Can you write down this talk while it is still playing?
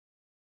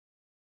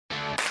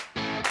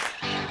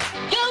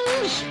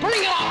Film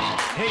Springer!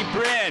 Hey,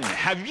 Bryn,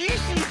 have you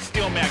seen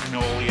Steel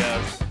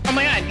Magnolias? Oh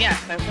my god, yes,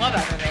 I love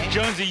that movie.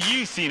 Jonesy,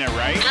 you've seen it,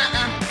 right?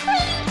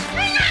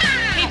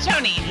 Hey,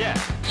 Tony. Yeah.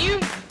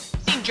 You've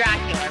seen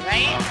Dracula,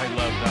 right? Oh, I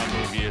love that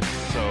movie. It's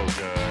so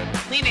good.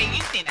 Lena,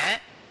 you've seen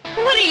it.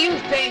 What do you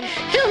think?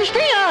 Film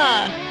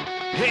Springer!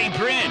 Hey,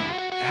 Bryn,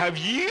 have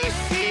you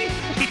seen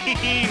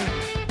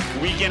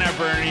Weekend at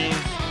Bernie's?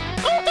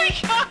 Oh my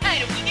god,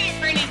 Weekend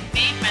at Bernie's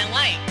saved my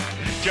life.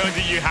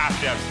 Jonesy, you have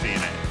to have seen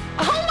it.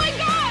 Oh my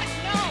god,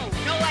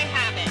 no, I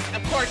haven't.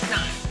 Of course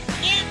not.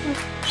 You've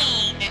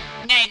seen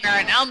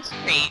Nightmare on Elm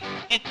Street.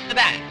 It's the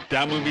best.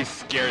 That movie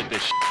scared the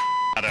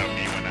out of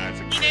me when I was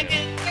a Lena, kid.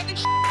 did it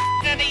scare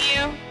the out of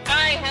you?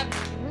 I have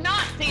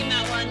not seen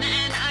that one,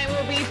 and I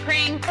will be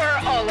praying for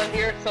all of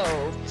your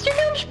souls. It's your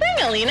Film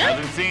Springer, Lena.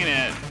 Haven't seen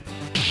it.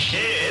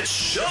 It's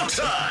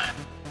showtime!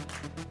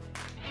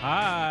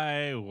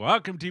 Hi,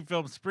 welcome to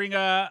Film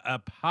Springer, a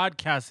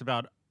podcast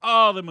about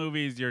all the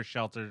movies your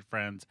sheltered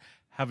friends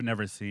have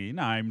never seen.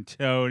 I'm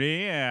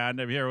Tony,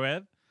 and I'm here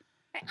with...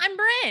 I'm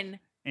Bryn.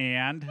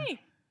 And... Hey.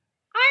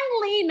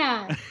 I'm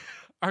Lena.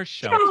 Our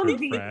sheltered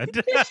Tony, friend.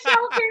 the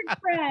sheltered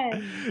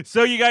friend.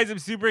 So you guys, I'm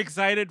super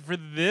excited for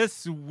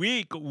this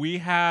week. We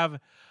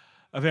have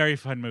a very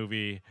fun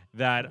movie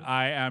that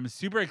I am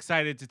super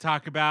excited to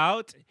talk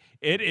about.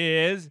 It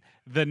is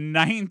the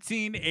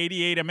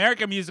 1988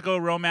 American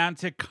musical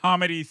romantic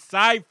comedy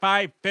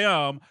sci-fi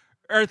film,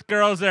 Earth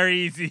Girls Are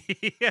Easy.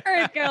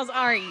 Earth Girls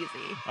Are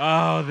Easy.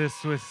 Oh,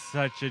 this was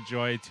such a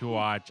joy to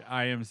watch.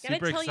 I am super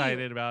tell you,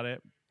 excited about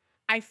it.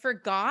 I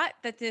forgot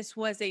that this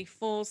was a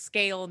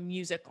full-scale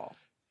musical.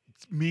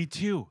 Me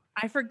too.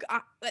 I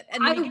forgot.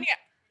 And the beginning,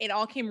 it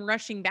all came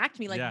rushing back to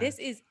me like, Yeah. this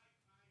is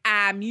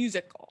a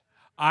musical.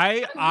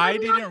 I would not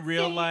didn't say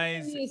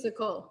realize... it's a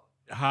musical.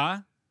 Huh?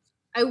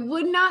 I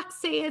would not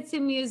say it's a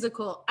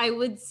musical. I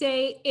would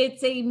say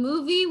it's a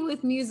movie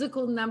with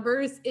musical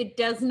numbers. It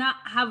does not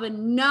have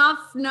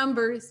enough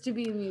numbers to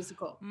be a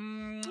musical.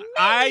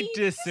 I Maybe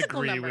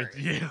disagree musical with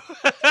you.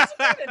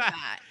 Disagree with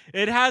that.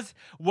 It has,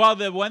 well,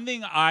 the one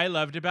thing I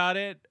loved about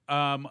it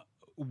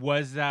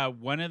was that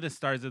one of the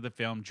stars of the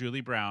film,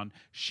 Julie Brown,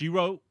 she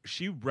wrote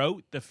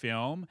the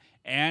film,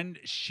 and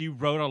she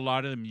wrote a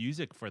lot of the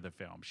music for the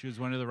film. She was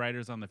one of the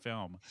writers on the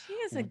film. She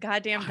is a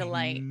goddamn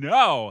delight.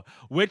 No,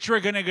 which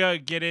we're gonna go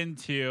get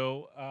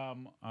into.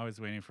 I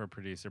was waiting for a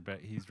producer, but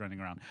he's running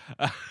around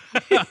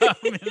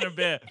in a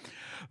bit.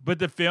 But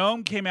the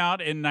film came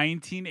out in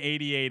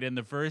 1988, and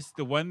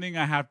the one thing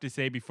I have to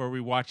say before we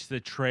watch the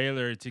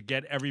trailer to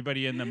get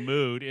everybody in the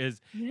mood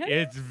is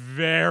it's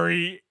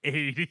very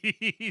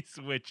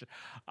 80s, which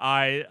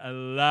I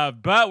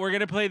love. But we're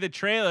gonna play the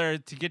trailer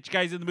to get you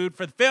guys in the mood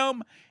for the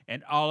film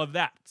and all of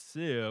that.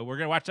 So we're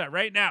gonna watch that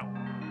right now.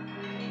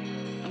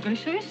 I'm going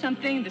to show you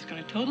something that's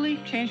going to totally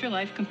change your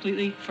life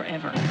completely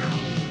forever.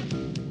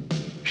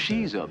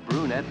 She's a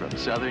brunette from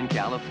Southern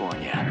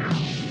California.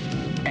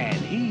 And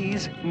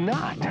he's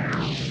not.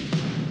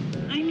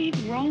 I need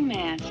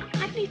romance.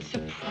 I need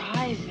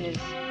surprises.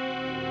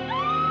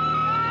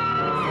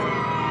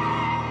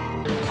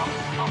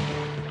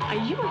 A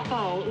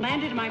UFO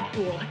landed in my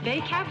pool. They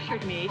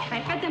captured me.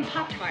 I fed them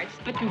Pop-Tarts,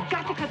 but you've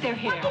got to cut their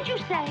hair. What did you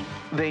say?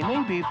 They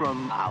may be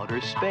from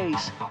outer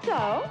space.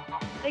 So,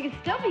 they could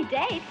still be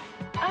dates.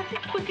 I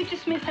think we could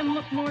just make them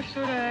look more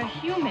sort of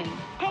human.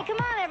 Hey, come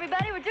on,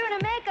 everybody. We're doing a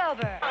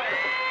makeover.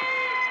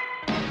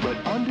 But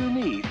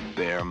underneath,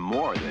 they're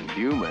more than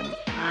human.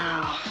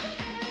 Wow,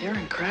 you're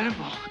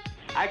incredible.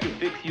 I can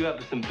fix you up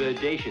with some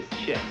birdacious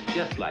chicks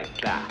just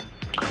like that.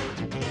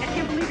 I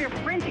can't believe you're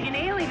printing an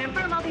alien in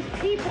front of all these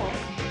people.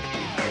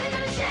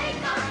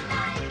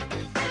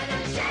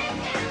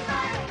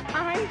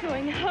 I'm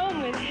going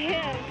home with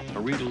him.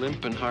 Are we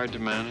limp and hard to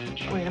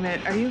manage? Wait a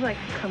minute, are you like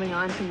coming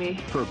on to me?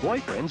 Her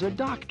boyfriend's a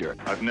doctor.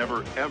 I've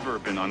never, ever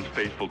been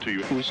unfaithful to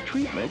you. Whose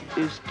treatment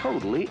is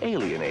totally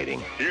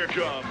alienating. Here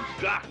comes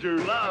Dr.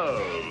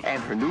 Love.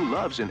 And her new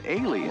love's an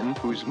alien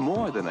who's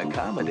more than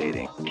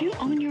accommodating. Do you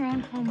own your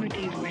own home or do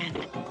you rent?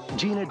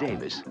 Gina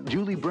Davis,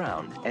 Julie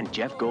Brown, and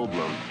Jeff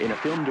Goldblum in a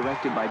film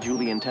directed by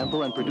Julian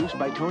Temple and produced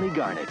by Tony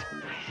Garnett.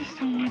 I just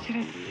don't want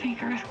you to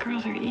think Earth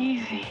Girls Are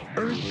Easy.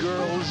 Earth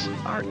Girls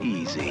Are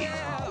Easy.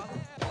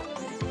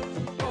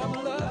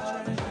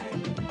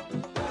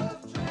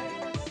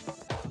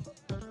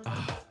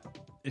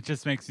 It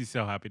just makes me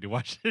so happy to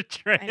watch the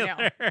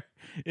trailer.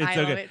 It's I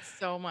so love good. it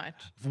so much.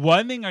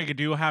 One thing I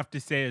do have to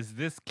say is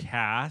this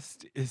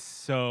cast is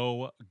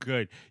so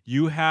good.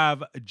 You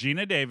have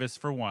Gina Davis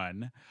for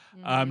one,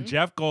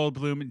 Jeff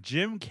Goldblum,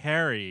 Jim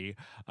Carrey,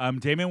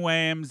 Damon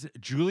Wayans,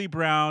 Julie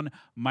Brown,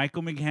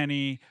 Michael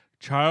McKinney,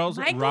 Charles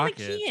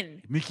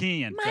Rocket.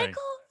 Michael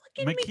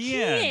fucking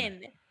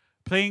McKean.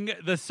 Playing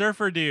the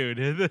surfer dude,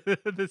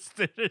 the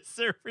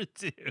surfer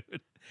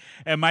dude.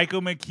 And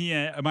Michael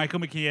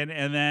McKean,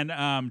 and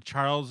then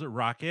Charles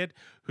Rocket,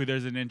 who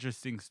there's an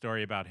interesting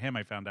story about him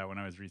I found out when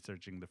I was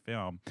researching the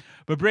film.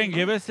 But Bryn,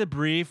 give us a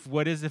brief.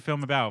 What is the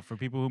film about for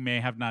people who may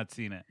have not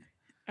seen it?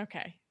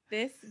 Okay.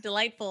 This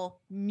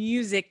delightful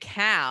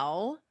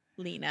musicale,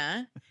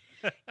 Lena,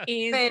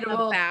 is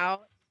Incredible.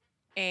 about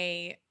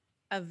a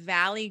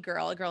valley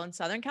girl, a girl in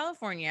Southern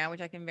California,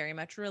 which I can very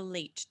much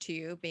relate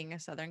to, being a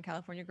Southern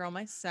California girl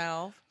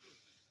myself.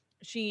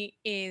 She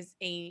is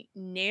a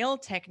nail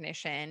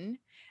technician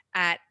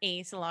at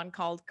a salon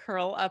called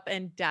Curl Up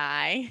and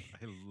Dye.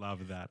 I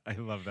love that. I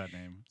love that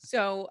name.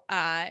 So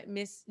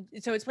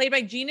so it's played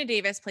by Gina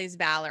Davis, plays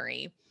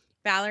Valerie.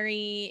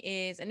 Valerie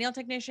is a nail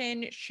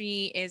technician.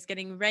 She is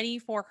getting ready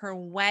for her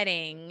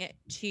wedding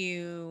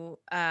to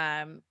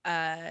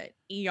ER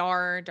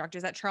doctor.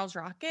 Is that Charles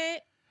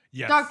Rocket?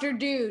 Yes. Dr.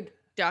 Dude.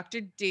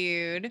 Dr.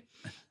 Dude.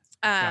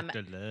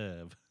 Dr.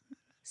 Love.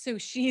 So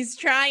she's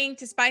trying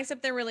to spice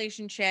up their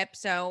relationship.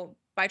 So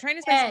by trying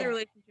to spice up their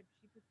relationship,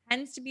 she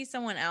pretends to be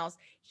someone else.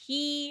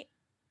 He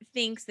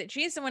thinks that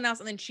she is someone else,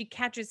 and then she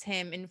catches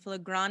him in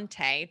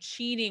flagrante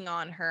cheating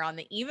on her on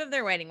the eve of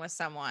their wedding with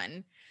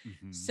someone.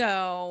 Mm-hmm.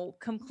 So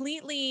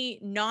completely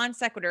non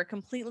sequitur,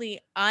 completely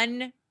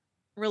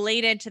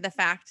unrelated to the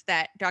fact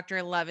that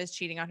Dr. Love is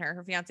cheating on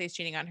her fiance is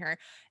cheating on her.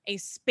 A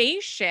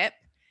spaceship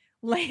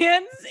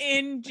lands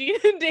in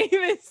Gina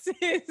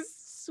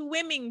Davis's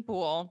swimming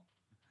pool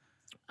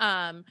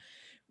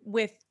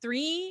with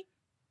 3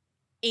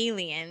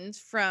 aliens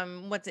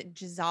from, what's it,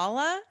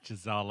 Jazala,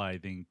 I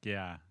think.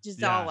 Yeah.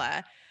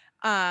 Jazala.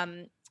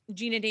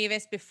 Gina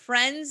Davis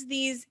befriends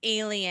these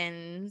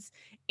aliens,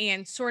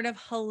 and sort of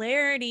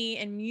hilarity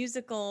and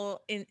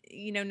musical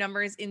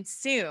numbers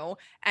ensue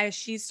as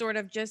she's sort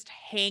of just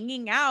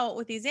hanging out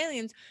with these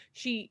aliens.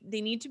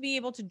 They need to be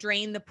able to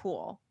drain the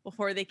pool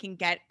before they can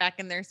get back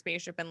in their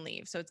spaceship and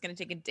leave. So it's going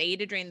to take a day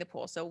to drain the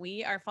pool. So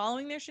we are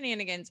following their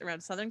shenanigans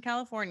around Southern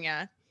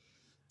California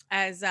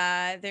as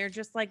they're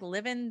just like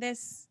living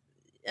this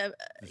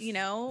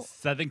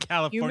Southern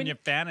California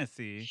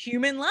fantasy.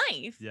 Human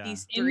life. Yeah.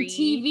 These 3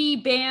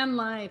 MTV band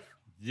life.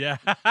 Yeah.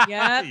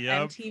 Yep.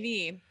 Yep.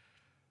 MTV.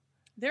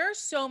 There are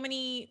so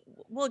many,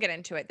 we'll get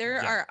into it.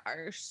 There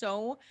are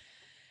so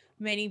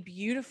many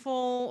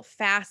beautiful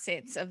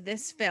facets of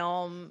this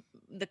film,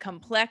 the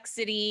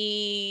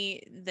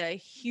complexity, the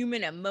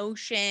human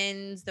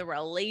emotions, the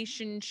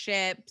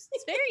relationships.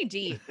 It's very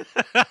deep.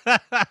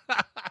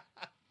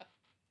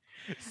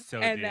 So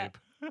And, deep.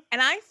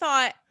 And I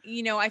thought,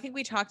 I think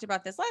we talked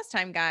about this last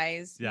time,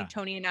 guys. Yeah.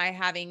 Tony and I,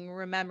 having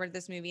remembered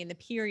this movie and the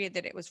period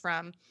that it was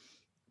from,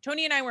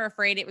 Tony and I were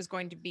afraid it was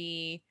going to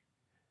be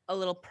a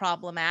little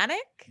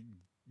problematic.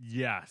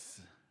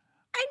 Yes.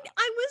 It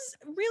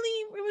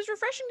was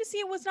refreshing to see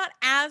it was not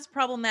as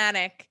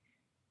problematic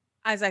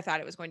as I thought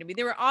it was going to be.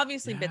 There were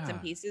obviously bits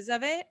and pieces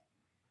of it.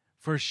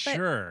 For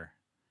sure.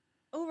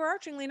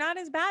 Overarchingly, not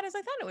as bad as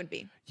I thought it would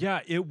be. Yeah,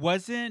 it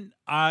wasn't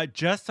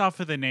just off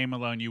of the name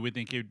alone, you would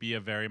think it would be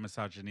a very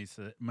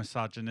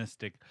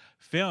misogynistic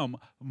film,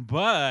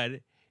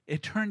 but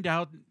it turned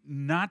out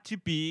not to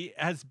be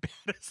as bad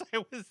as I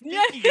was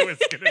thinking it was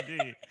going to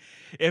be.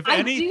 If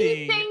anything, I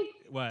do think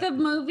the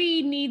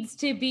movie needs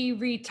to be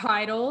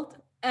retitled,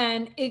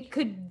 and it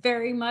could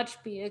very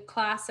much be a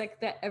classic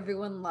that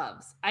everyone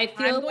loves. I'm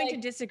going to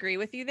disagree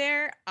with you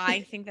there.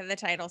 I think that the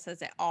title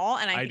says it all,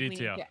 and I think we need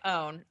to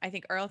own. I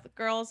think Earth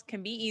Girls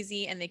can be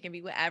easy, and they can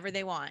be whatever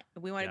they want.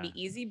 If we want to be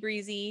easy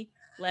breezy,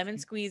 lemon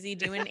squeezy,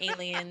 doing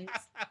aliens.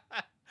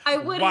 I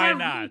would Why have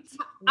not?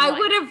 I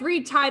would have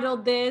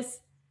retitled this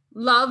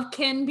 "Love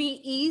Can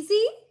Be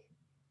Easy?"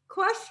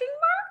 Question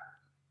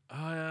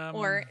mark.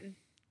 Or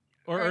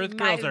Earth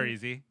Girls are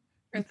easy.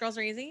 Earth Girls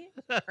are easy?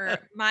 Or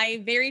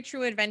my very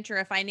true adventure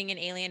of finding an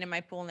alien in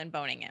my pool and then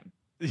boning him.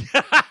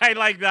 I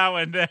like that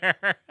one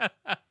there.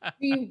 Do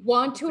you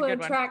want to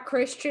attract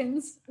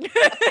Christians?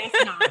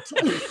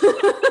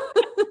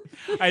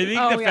 I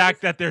think the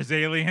fact that there's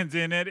aliens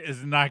in it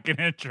is not going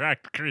to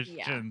attract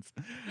Christians.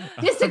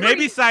 Yeah.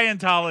 Maybe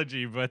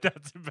Scientology, but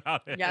that's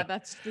about it. Yeah,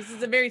 this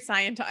is a very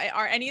Scientology.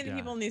 Are any of the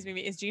people in this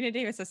movie, is Gina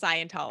Davis a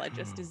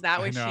Scientologist? Is that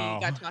what she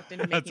got talked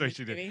into making this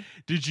movie?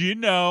 Did you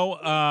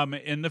know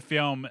in the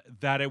film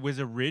that it was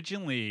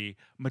originally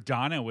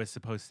Madonna was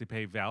supposed to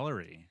play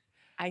Valerie?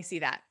 I see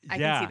that. I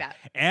can see that.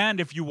 And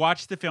if you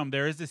watch the film,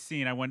 there is a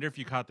scene. I wonder if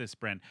you caught this,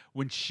 Brent,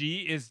 when she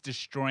is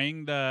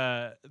destroying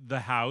the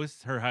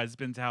house, her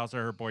husband's house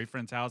or her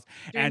boyfriend's house,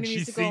 and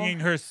she's singing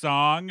her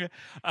song.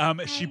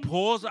 She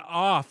pulls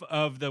off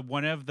of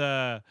one of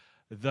the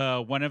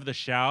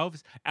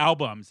shelves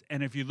albums,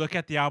 and if you look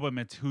at the album,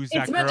 it's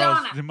that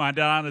Madonna. girl?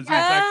 Madonna's Who's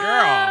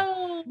That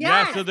Girl?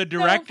 Yes, Yeah. So the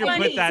director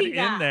put that in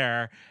that.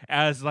 there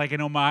as like an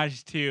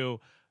homage to.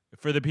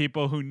 For the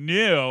people who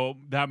knew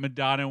that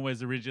Madonna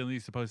was originally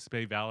supposed to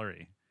play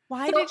Valerie.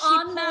 Why did she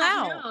pull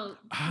out? Note,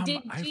 I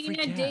did Gina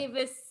forget.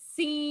 Davis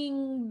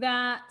sing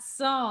that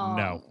song?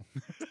 No.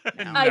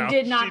 I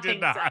did not she think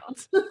did not.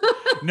 so.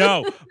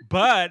 No,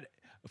 but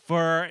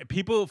for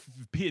people,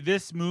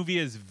 this movie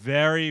is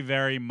very,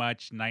 very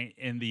much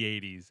in the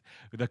 80s.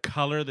 The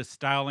color, the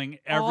styling,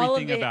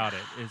 everything about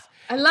it is.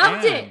 I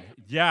loved it.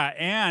 Yeah,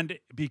 and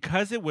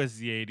because it was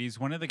the 80s,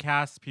 one of the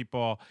cast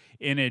people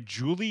in it,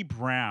 Julie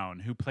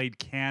Brown, who played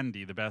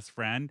Candy, the best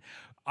friend,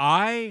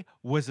 I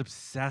was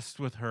obsessed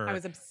with her. I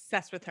was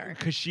obsessed with her.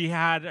 Because she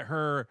had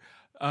her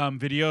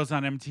videos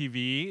on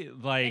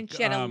MTV, like And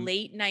she had a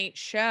late night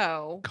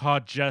show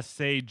called Just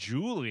Say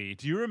Julie.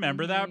 Do you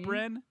remember that, Mhm.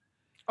 Bryn?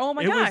 Oh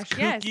my It was gosh,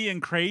 yes. kooky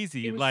and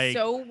crazy. It was like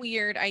so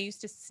weird. I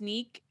used to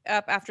sneak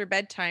up after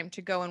bedtime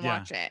to go and Yeah.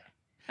 watch it.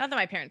 Not that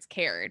my parents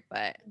cared,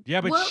 but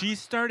Yeah, but Well- she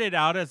started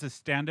out as a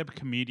stand-up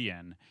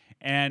comedian,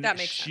 and That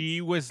makes she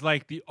was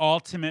like the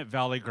ultimate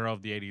Valley girl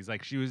of the '80s.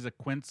 Like she was a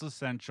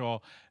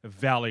quintessential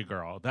Valley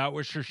girl. That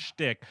was her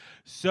shtick.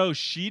 So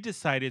she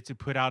decided to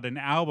put out an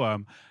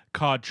album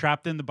called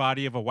 "Trapped in the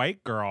Body of a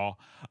White Girl,"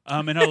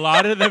 and a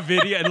lot of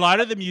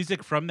the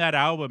music from that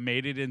album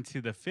made it into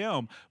the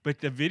film. But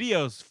the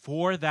videos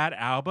for that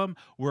album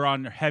were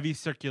on heavy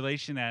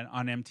circulation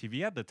on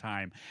MTV at the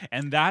time,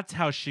 and that's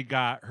how she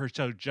got her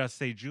show "Just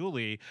Say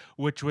Julie,"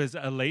 which was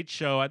a late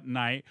show at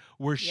night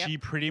where she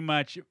pretty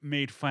much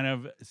made fun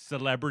of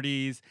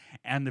celebrities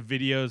and the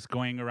videos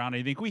going around.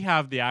 I think we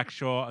have the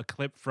actual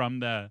clip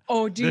from the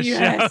do the you? show,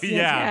 Yes,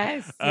 yeah,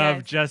 of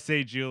yes. "Just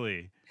Say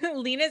Julie."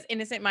 Lena's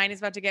innocent mind is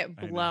about to get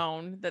I know.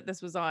 blown that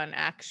this was on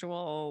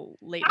actual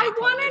late I night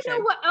want to know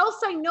television. what else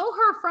I know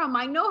her from.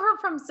 I know her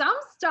from some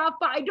stuff,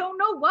 but I don't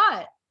know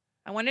what.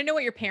 I want to know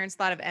what your parents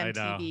thought of I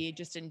know. MTV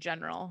just in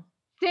general.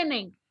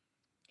 Sinning.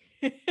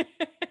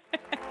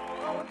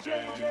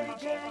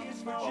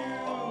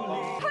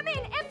 Come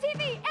in,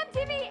 MTV,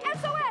 MTV,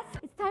 SOS.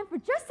 It's time for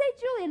Just Say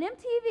Julie on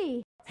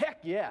MTV. Heck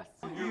yes.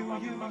 I'm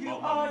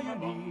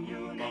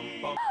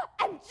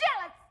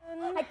jealous.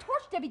 I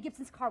torched Debbie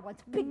Gibson's car once.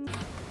 Big.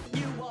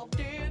 You walked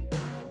in,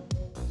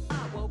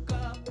 I woke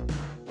up.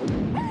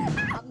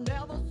 I've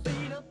never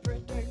seen a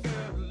pretty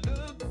girl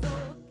look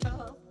so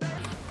tough.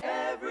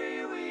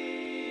 Every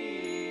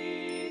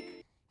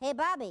week. Hey,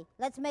 Bobby,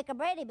 let's make a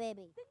Brady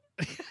baby.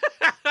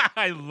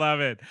 I love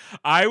it.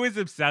 I was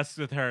obsessed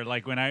with her.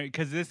 Like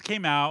because this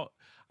came out,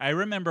 I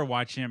remember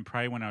watching it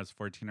probably when I was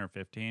 14 or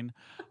 15,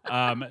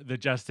 the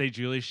Just Say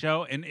Julie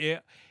show, and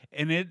it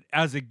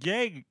as a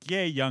gay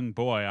young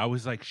boy, I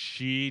was like,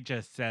 she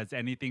just says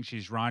anything.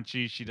 She's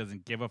raunchy. She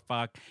doesn't give a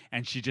fuck,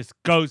 and she just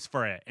goes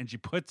for it, and she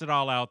puts it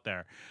all out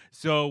there.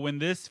 So when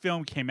this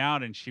film came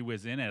out and she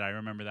was in it, I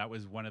remember that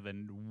was one of the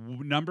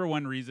number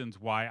one reasons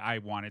why I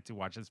wanted to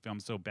watch this film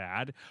so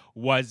bad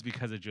was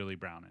because of Julie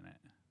Brown in it.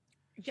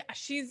 Yeah,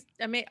 she's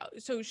amazing.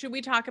 So should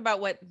we talk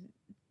about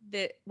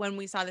when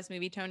we saw this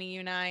movie, Tony, you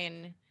and I,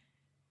 and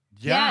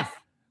Yeah, Yes.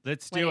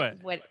 let's do it.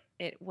 what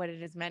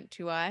it has meant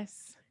to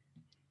us?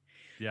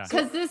 Yeah.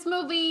 Because this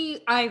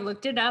movie, I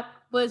looked it up,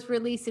 was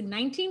released in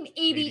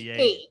 1988.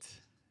 88.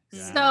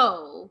 Yeah.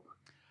 So,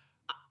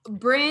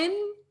 Bryn,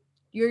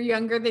 you're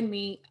younger than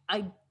me.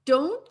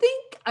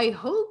 I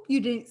hope you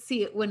didn't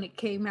see it when it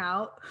came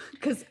out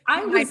because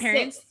I was My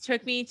parents sick.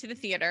 took me to the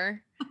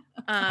theater.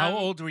 How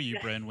old were you,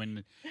 Bryn,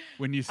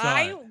 when you saw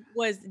I it?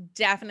 was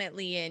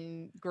definitely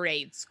in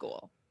grade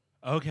school.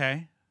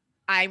 Okay.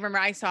 I remember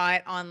I saw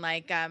it on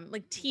like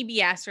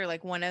TBS or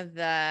like one of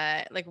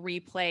the like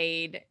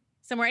replayed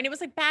somewhere, and it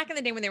was like back in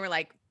the day when they were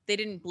like they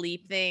didn't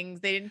bleep things,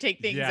 they didn't take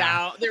things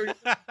out. They were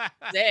just, that's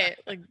it.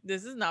 Like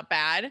this is not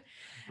bad.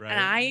 Right. And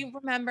I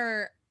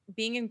remember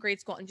being in grade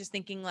school and just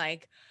thinking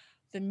like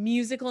the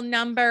musical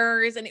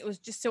numbers, and it was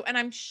just so. And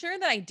I'm sure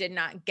that I did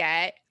not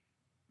get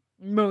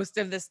most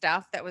of the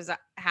stuff that was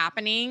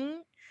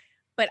happening,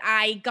 but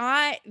I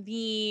got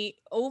the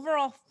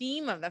overall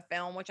theme of the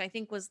film, which I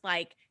think was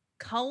like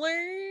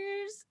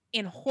colors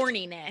and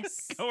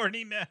horniness.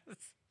 Horniness.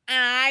 And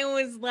I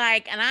was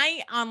like, and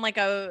I on like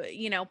a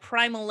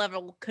primal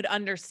level could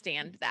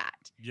understand that.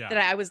 Yeah. That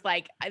I was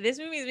like, this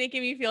movie is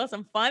making me feel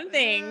some fun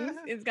things.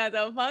 It's got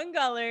some fun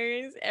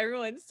colors.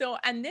 Everyone's so,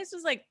 and this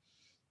was like,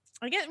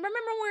 I guess remember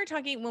when we were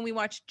talking when we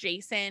watched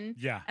Jason?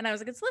 Yeah. And I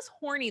was like, it's less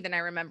horny than I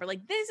remember.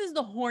 Like this is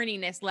the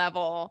horniness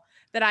level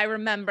that I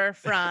remember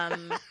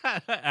from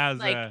As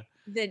like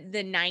the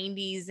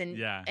 90s and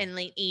Yeah. and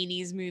late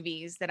 80s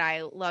movies that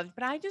I loved.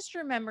 But I just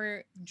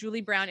remember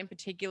Julie Brown in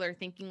particular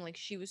thinking like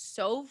she was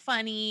so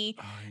funny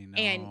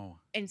I know.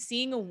 and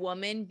seeing a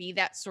woman be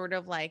that sort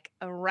of like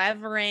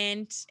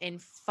irreverent and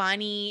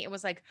funny. It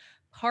was like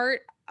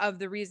part of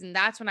the reason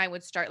that's when I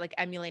would start like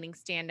emulating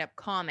stand-up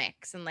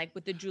comics and like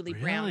with the Julie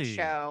Brown Really?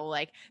 show,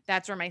 like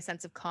that's where my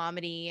sense of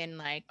comedy and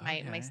like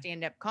my Okay.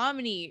 stand-up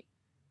comedy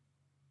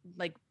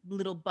like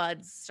little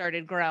buds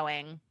started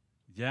growing.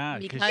 Yeah,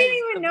 Because- I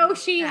didn't even know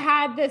she Yeah.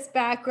 had this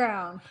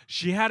background.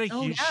 she had a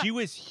Oh, huge. yeah. She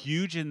was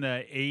huge in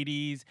the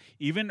 '80s,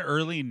 even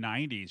early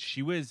 '90s.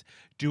 She was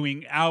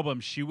doing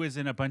albums. She was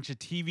in a bunch of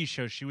TV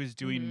shows. She was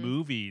doing Mhm.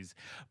 movies.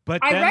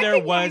 But I then there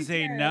was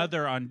recognize her.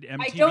 another on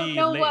MTV. I don't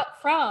know la-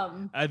 what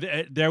from.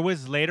 There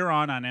was later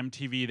on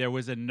MTV. There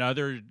was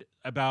another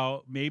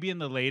about maybe in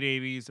the late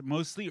 '80s,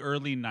 mostly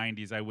early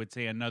 '90s. I would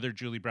say another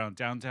Julie Brown,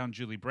 Downtown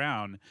Julie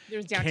Brown,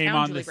 There's came downtown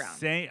on Julie the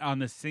Brown. on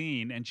the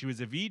scene, and she was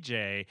a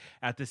VJ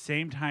at the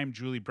same time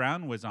Julie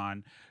Brown was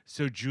on.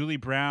 So Julie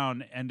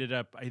Brown ended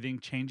up, I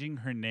think, changing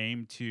her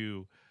name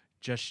to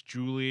just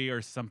Julie or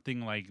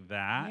something like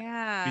that.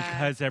 Yeah.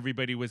 Because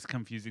everybody was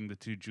confusing the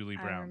two Julie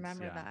I Browns.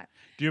 remember Yeah. that.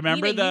 Do you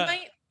remember Nina, the? you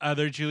might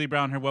other Julie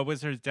Brown. What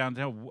was her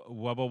downtown?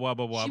 Wubba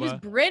Wubba Wubba. She was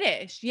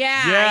British.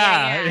 Yeah.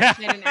 Yeah.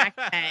 She had an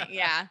accent.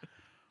 Yeah.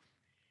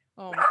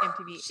 Oh,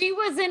 MTV. She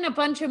was in a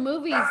bunch of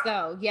movies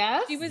though.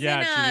 Yes. She was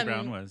Yeah, Julie in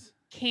Brown was.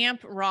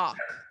 Camp Rock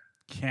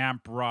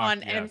Camp Rock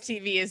on yes.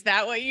 MTV. Is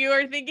that what you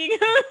are thinking?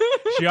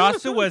 She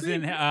also was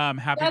in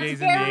Happy That's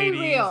Days in the very 80s.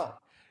 real.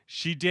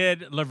 She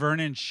did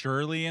Laverne and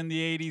Shirley in the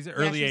 80s,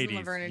 early yeah, she's 80s. in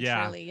Laverne and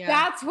yeah. Shirley, yeah.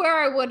 That's where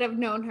I would have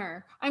known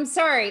her. I'm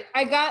sorry.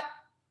 I got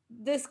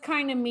this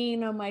kind of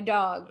mean on my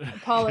dog. She's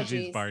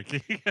Apologies.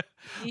 barking.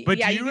 Y- But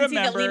yeah, do you you can see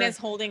that remember Lena's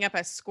holding up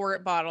a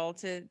squirt bottle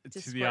to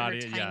the squirt her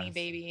audience, tiny yes.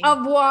 baby.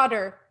 Of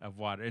water. of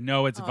water?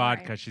 No, it's All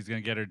vodka. right. She's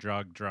gonna get her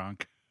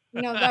drunk.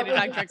 No, Get that a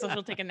dog would drug so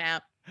she'll take a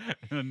nap.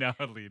 No,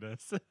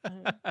 Alita's.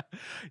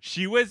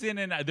 She was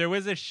there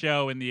was a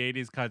show in the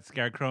 80s called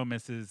Scarecrow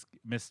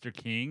Mr.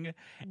 King.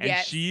 And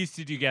Yes. she used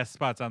to do guest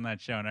spots on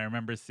that show. And I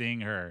remember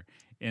seeing her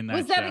in that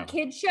Was show. that a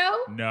kid show?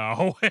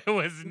 No, it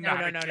was not.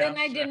 no, a no. kid Then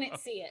I show. didn't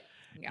see it.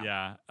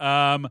 Yeah.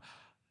 Yeah,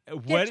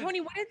 What?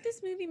 Tony, what did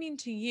this movie mean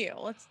to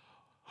you?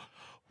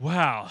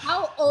 Wow.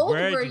 How old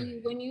Where were did- you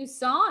when you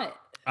saw it?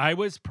 I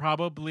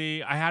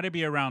had to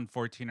be around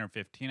 14 or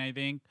 15, I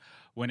think,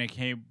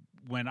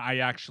 when I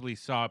actually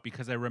saw it,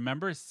 because I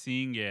remember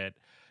seeing it,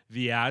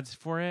 the ads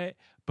for it,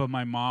 but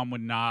my mom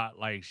would not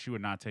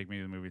take me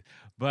to the movies.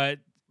 But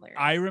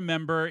I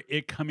remember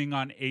it coming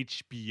on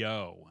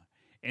HBO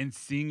and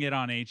seeing it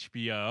on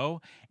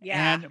HBO.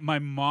 Yeah. And my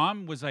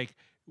mom was like,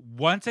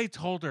 once I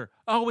told her,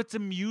 oh, it's a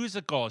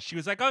musical, she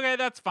was like, okay,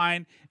 that's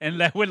fine. And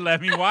would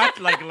let me watch,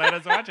 let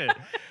us watch it.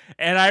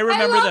 And I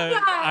remember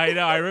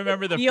I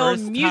remember the The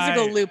first old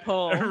musical time,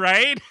 loophole.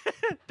 right?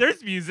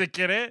 There's music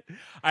in it.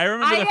 I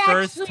remember the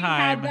first actually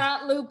time. had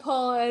that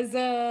loophole as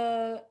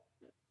a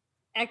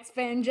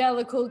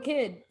evangelical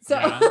kid. So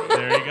Yeah,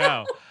 there you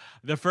go.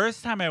 The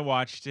first time I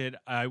watched it,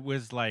 I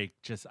was like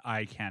just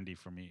eye candy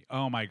for me.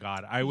 Oh my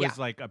God. I was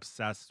like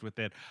obsessed with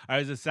it. I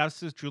was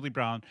obsessed with Julie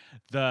Brown.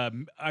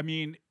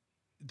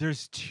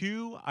 There's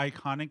two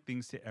iconic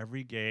things to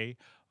every gay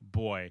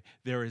boy.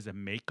 There is a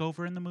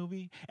makeover in the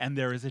movie and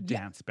there is a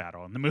dance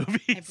battle in the movie.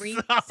 Every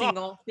So,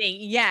 single thing.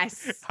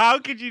 Yes. how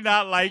could you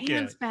not like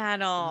Dance it?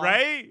 battle.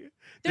 Right?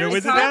 There There's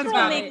was a dance several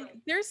battle.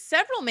 there's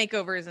several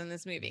makeovers in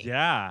this movie.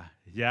 Yeah.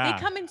 Yeah. They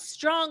come in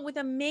strong with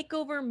a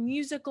makeover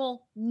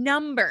musical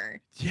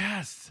number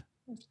Yes.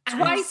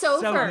 twice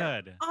So over.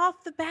 good.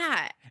 off the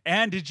bat.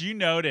 And did you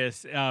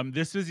notice,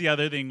 this was the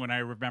other thing when I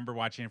remember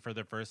watching it for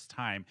the first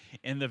time,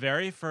 in the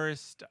very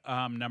first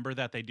number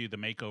that they do, the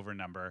makeover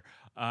number,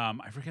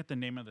 I forget the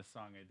name of the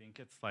song. I think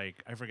it's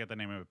I forget the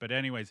name of it. But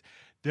anyways,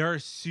 there are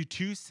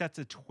two sets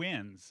of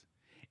twins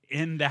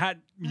in that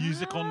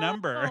musical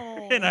number.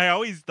 And I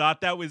always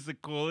thought that was the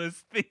coolest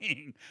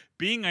thing,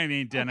 being an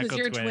identical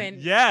you're a twin. twin.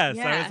 Yes.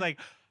 I Yeah. was like,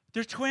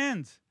 they're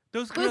twins.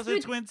 Those girls are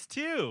twins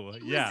too.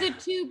 It Yeah. was the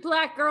two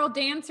black girl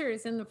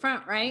dancers in the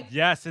front, right?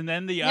 Yes, and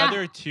then the Yeah.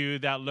 other two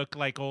that look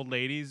like old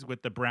ladies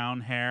with the brown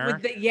hair.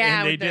 With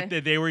yeah, and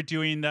they were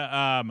doing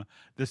the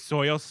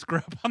soil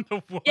scrub on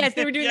the woman. Yes,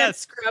 they were doing that Yes.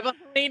 scrub on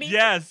the lady.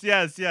 Yes.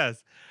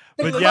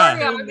 The But yeah,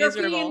 choreography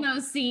Miserable. in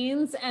those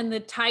scenes and the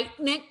tight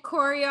knit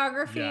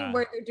choreography Yeah.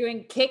 where they're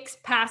doing kicks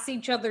past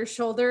each other's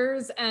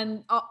shoulders.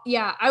 And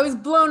I was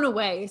blown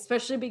away,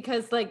 especially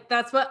because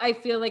that's what I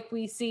feel like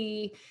we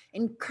see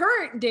in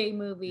current day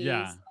movies.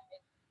 Yeah. like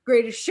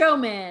Greatest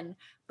Showman,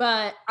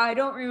 but I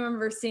don't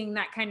remember seeing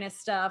that kind of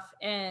stuff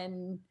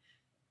in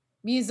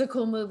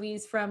musical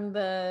movies from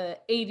the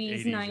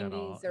 80s 80s at 90s,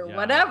 all, or yeah.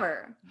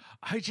 whatever.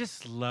 I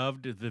just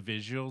loved the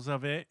visuals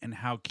of it and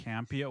how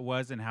campy it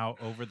was and how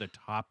over the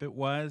top it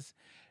was.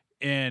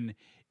 And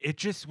it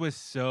just was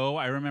so,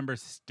 I remember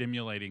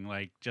stimulating,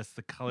 just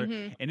the color.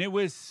 Mhm. And it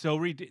was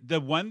so, the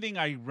one thing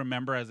I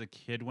remember as a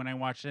kid when I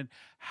watched it,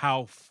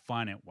 how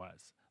fun it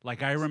was.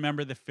 I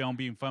remember the film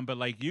being fun, but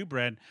like you,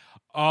 Brent,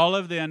 all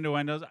of the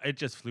innuendos, it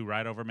just flew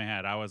right over my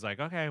head. I was like,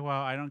 okay, well,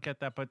 I don't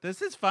get that, but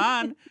this is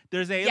fun.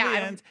 There's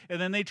aliens,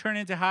 and then they turn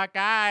into hot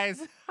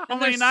guys. How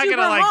am I they're not gonna super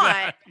like hot.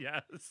 that?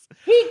 Yes.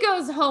 He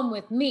goes home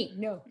with me.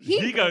 No,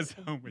 He goes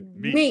home with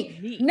me.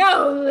 me.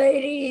 No,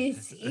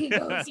 ladies. He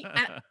goes.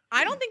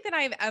 I don't think that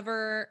I've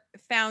ever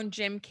found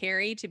Jim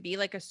Carrey to be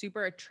a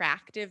super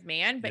attractive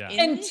man, but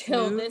Yeah. in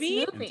Until this this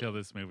movie, movie. Until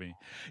this movie.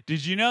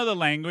 Did you know the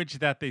language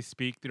that they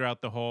speak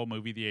throughout the whole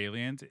movie, The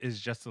Aliens,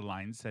 is just the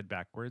lines said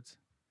backwards?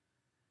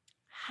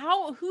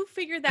 who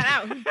figured that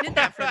out? Who did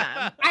that for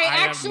them? I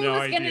have actually no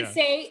was going idea. to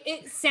say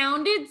it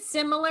sounded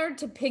similar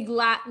to Pig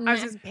Latin. I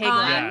was just pig at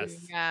Latin. times.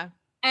 Yes. Yeah.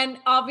 And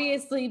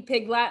obviously,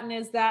 Pig Latin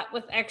is that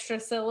with extra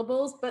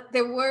syllables. But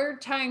there were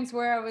times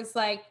where I was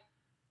like,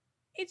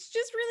 It's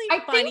just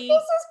really I funny. think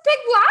this is Pig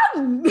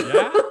Latin.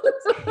 Yeah.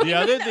 The Even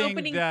other the thing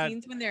opening that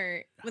scenes when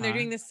they're Huh?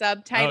 doing the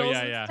subtitles yeah,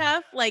 and yeah.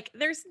 stuff,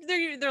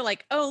 they're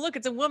like, oh look,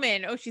 it's a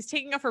woman. Oh, she's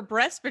taking off her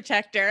breast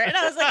protector, and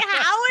I was like,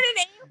 how would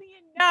an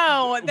alien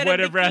know that What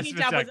a a breast bikini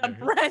top was a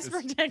protector. breast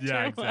It's- protector?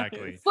 yeah, was?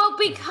 exactly. Well,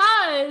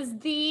 because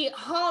the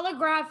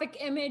holographic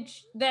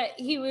image that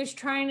he was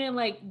trying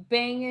to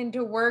bang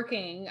into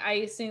working, I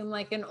assume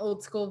an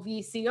old school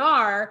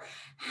VCR,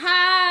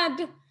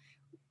 had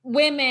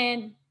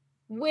women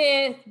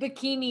with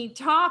bikini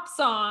tops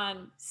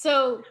on.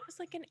 So It was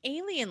like an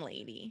alien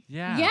lady.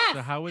 Yeah. yes.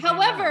 So how would they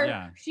know? However,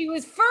 Yeah. she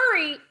was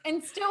furry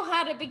and still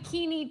had a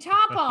bikini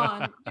top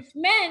on, which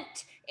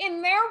meant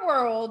in their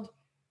world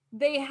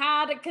they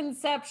had a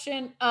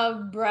conception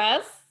of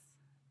breasts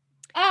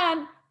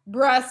and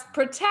breast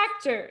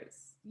protectors.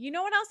 You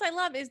know what else I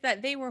love is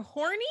that they were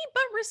horny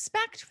but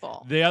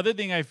respectful. The other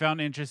thing I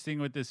found interesting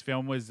with this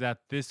film was that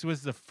this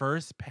was the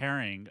first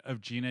pairing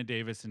of Gina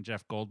Davis and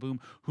Jeff Goldblum,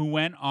 who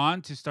went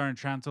on to star in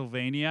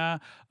Transylvania,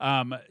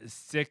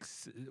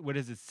 6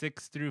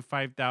 through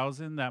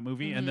 5,000, that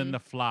movie, and then The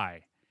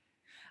Fly.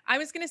 I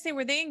was gonna say,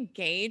 were they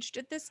engaged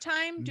at this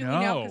time? Do we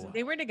know? Because No.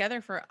 they were together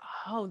for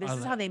this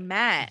is how they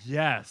met.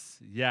 Yes.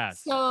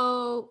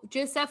 So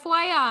just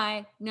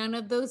FYI, none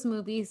of those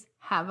movies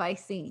have I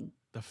seen.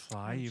 The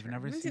Fly? You've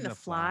never Haven't seen The The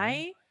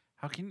Fly?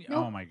 How can you?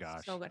 Nope. Oh my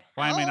gosh. So good.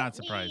 Why am I Help not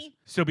surprised? me.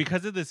 So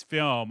because of this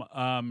film,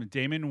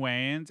 Damon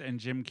Wayans and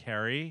Jim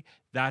Carrey,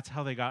 that's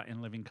how they got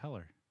In Living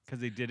Color. Because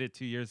they did it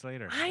 2 years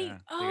later. Yeah, they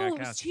got it was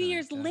cast 2 in it,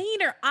 years yeah.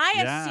 later. I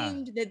Yeah.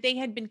 assumed that they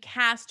had been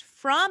cast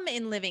from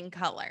In Living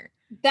Color.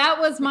 That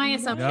was my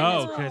assumption.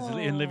 No, as well.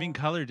 because In Living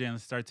Color didn't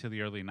start till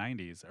the early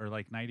 90s, or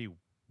like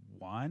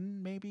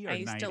 91 maybe, or I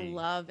used 90. to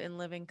love In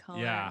Living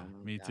Color. Yeah, Oh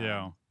my me God.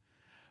 too.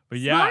 But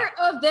yeah,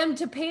 Smart of them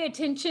to pay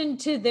attention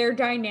to their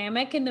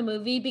dynamic in the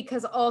movie,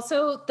 because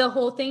also the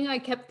whole thing I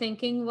kept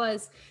thinking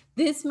was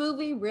this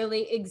movie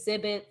really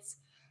exhibits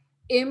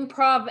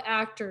improv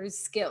actors'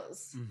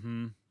 skills.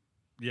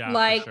 yeah,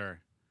 like- for sure.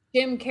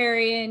 Jim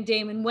Carrey and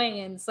Damon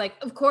Wayans. Like,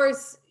 of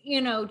course,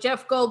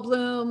 Jeff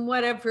Goldblum,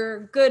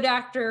 whatever, good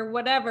actor,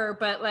 whatever,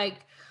 but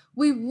like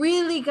we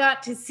really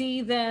got to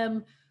see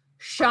them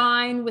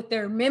shine with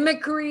their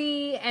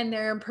mimicry and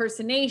their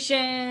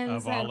impersonations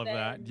Of all and of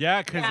that. then-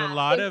 Yeah, because yeah, a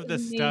lot it's of the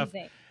stuff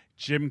amazing.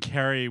 Jim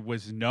Carrey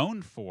was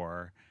known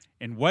for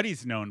and what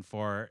he's known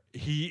for,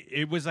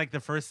 it was like the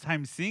first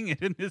time seeing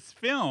it in this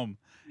film.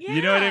 You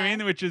know what I Yeah.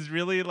 mean? Which is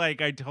really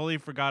like, I totally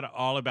forgot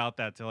all about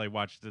that till I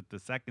watched it the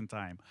second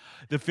time.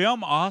 The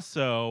film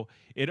also,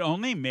 it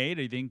only made,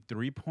 I think,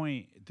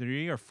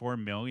 3.3 or 4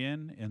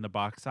 million in the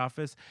box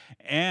office.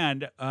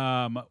 And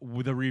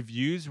the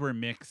reviews were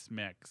mixed.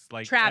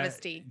 Like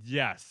Travesty.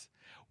 Yes.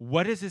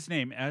 What is his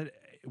name?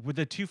 With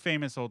the two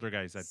famous older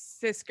guys that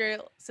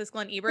Siskel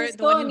and Ebert.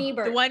 Siskel and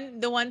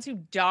Ebert. The ones who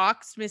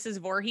doxed Mrs.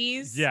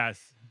 Voorhees.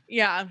 Yes.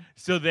 Yeah.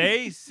 So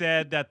they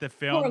said that the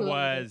film Poor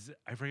was,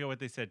 I forget what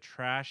they said,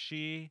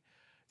 trashy,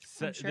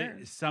 I'm sure.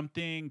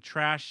 something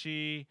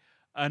trashy,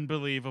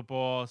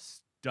 unbelievable,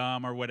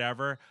 dumb, or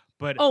whatever.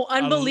 But Oh,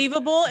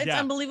 unbelievable. It's yeah.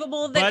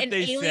 unbelievable But that an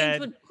they aliens said-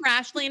 would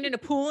crash land in a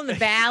pool in the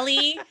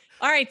valley.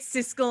 All right,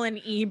 Siskel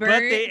and Ebert. But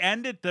they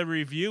ended the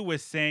review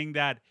with saying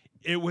that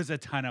it was a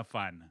ton of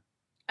fun.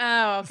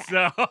 Oh, okay.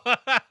 So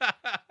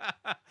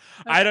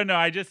I don't know.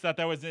 I just thought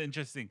that was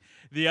interesting.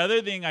 The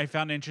other thing I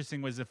found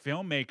interesting was the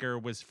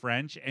filmmaker was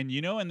French. And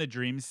in the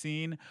dream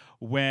scene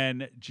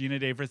when Gina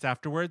Davis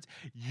afterwards,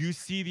 you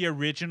see the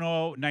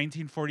original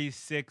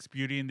 1946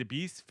 Beauty and the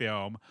Beast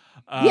film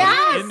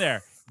in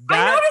there.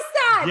 I noticed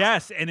that.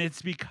 Yes, and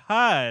it's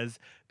because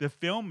the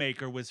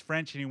filmmaker was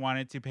French and he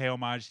wanted to pay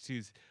homage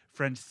to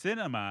French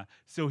cinema.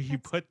 So he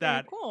put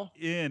that cool.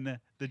 in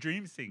the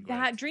dream sequence.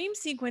 That dream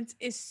sequence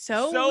is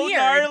so So weird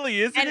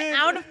gnarly, isn't and it?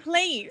 out of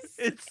place.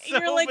 It's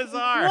You're so like,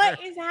 bizarre.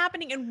 what is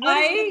happening and what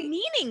is the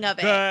meaning of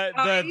it? The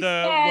I the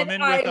said,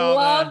 woman I with all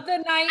love the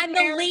nightmare And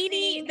the lady,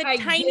 scene. the I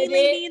tiny get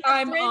lady it. in the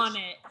I'm fridge. on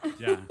it.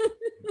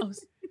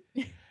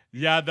 yeah.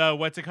 Yeah, the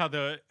what's it called?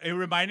 It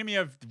reminded me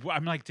of.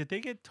 I'm like, did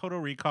they get Total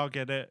Recall?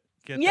 Get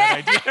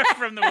Yeah. that idea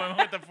from the woman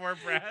with the four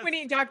breasts?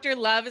 When Dr.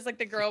 Love is like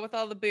the girl with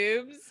all the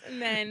boobs,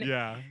 and then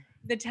Yeah,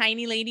 the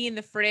tiny lady in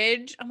the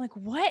fridge. I'm like,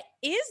 what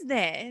is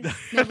this?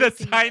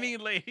 the tiny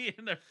lady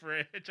in the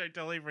fridge. I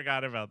totally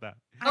forgot about that.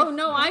 Oh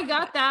no, I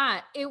got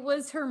that. It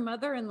was her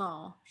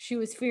mother-in-law. She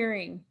was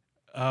fearing.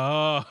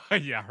 Oh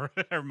yeah,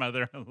 her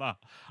mother-in-law.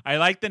 I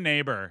like the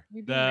neighbor,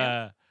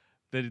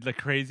 the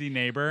crazy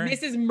neighbor.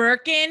 Mrs.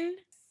 Merkin.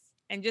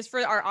 And just for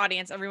our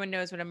audience, everyone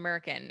knows what a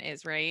merkin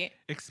is, right?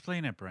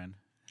 Explain it, Bryn.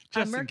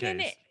 Just in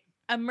case.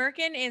 A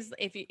merkin is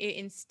if you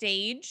in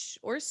stage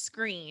or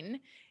screen,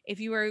 if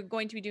you are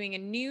going to be doing a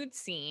nude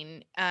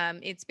scene,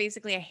 it's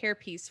basically a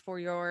hairpiece for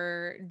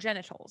your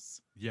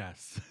genitals.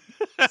 Yes.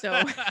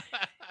 So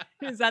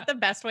is that the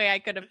best way I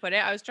could have put it?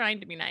 I was trying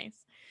to be nice.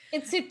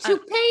 It's a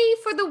toupee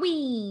for the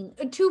ween,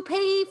 a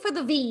toupee for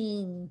the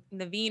veen.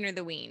 The veen or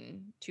the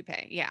ween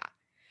toupee, yeah.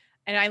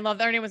 And I love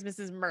that her name was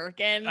Mrs.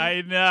 Merkin.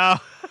 I know.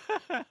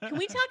 Can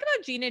we talk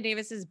about Gina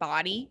Davis's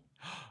body?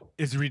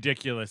 Is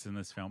ridiculous in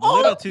this film. A Oh,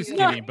 little too skinny,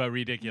 God. but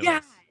ridiculous.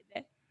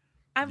 God.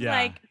 I'm Yeah.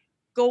 like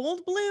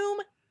Goldblum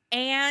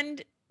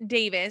and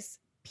Davis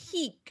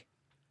peak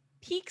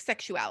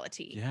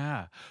sexuality.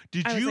 Yeah.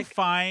 Did I was you like,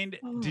 find?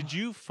 "Ugh." Did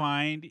you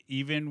find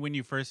even when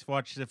you first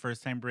watched it the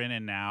first time, Bryn,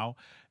 and now,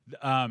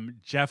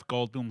 Jeff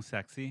Goldblum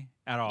sexy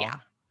at all?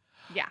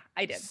 Yeah,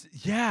 I did.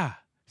 Yeah.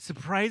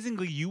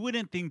 Surprisingly, you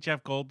wouldn't think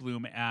Jeff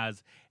Goldblum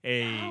as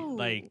a No.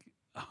 like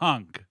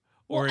hunk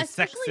or Well, a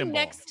sex especially symbol.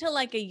 next to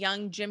like a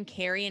young Jim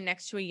Carrey and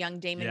next to a young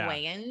Damon Yeah.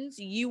 Wayans,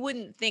 you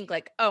wouldn't think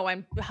like, oh,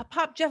 I'm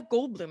pop Jeff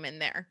Goldblum in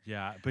there.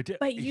 Yeah, but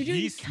you do,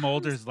 he he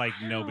smolders comes like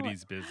out.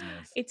 nobody's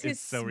business. It's his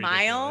so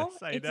smile.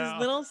 ridiculous. I It's his know.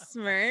 little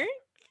smirk.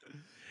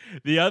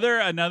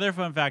 Another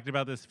fun fact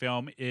about this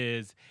film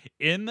is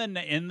in the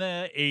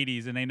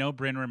 80s, and I know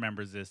Bryn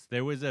remembers this.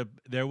 There was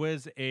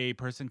a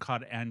person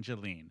called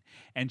Angeline,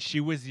 and she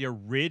was the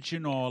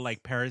original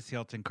like Paris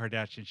Hilton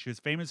Kardashian. She was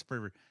famous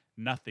for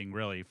nothing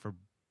really.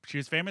 She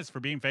was famous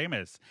for being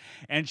famous,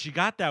 and she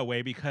got that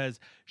way because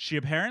she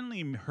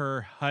apparently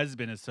her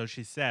husband, as so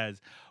she says,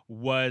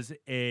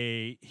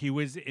 he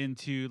was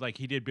into like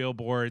he did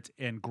billboards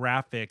and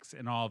graphics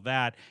and all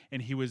that,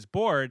 and he was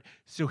bored,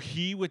 so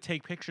he would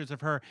take pictures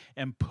of her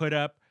and put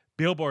up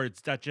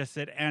billboards that just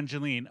said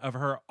Angeline of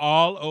her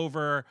all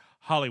over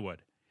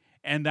Hollywood.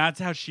 And that's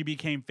how she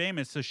became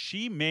famous. So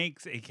she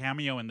makes a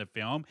cameo in the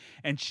film,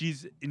 and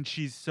she's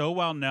so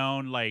well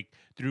known like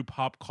through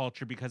pop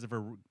culture because of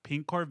her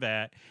pink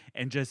Corvette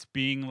and just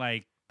being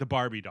like the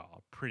Barbie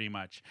doll, pretty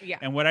much. Yeah.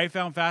 And what I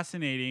found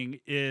fascinating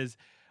is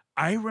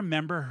I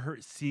remember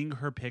seeing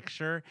her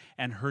picture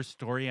and her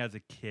story as a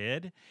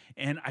kid,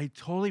 and I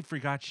totally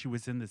forgot she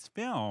was in this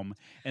film.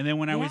 And then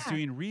when I was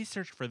doing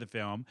research for the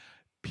film,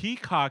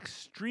 Peacock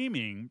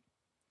Streaming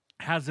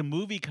has a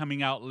movie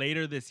coming out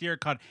later this year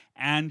called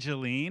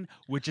Angeline,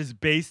 which is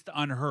based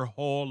on her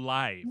whole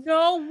life.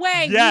 No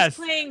way. Yes.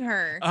 Who's playing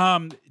her?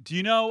 Do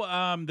you know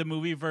the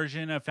movie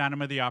version of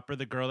Phantom of the Opera,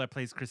 the girl that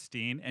plays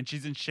Christine? And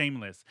she's in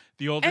Shameless.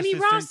 The older Emmy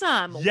sister.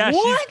 Rossum. Yeah,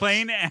 What? she's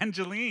playing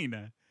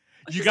Angeline.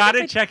 You She's got to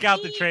like a check out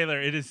the petite-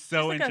 trailer. It is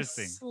so She's like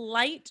interesting. A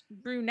slight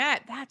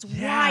brunette. That's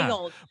Yeah.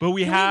 wild. But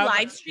we Can have we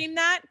live stream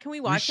that? Can we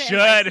watch we it and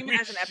live should. stream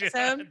it as an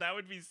episode? That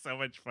would be so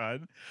much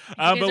fun. If you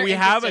guys But are we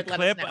have a interested,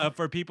 let us clip know.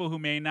 for people who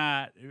may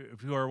not,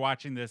 who are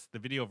watching this, the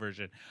video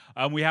version.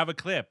 We have a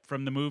clip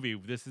from the movie.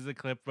 This is a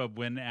clip of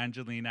when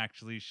Angeline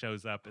actually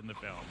shows up in the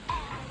film.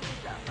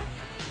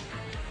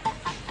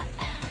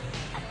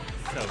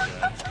 So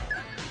good.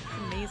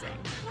 Amazing.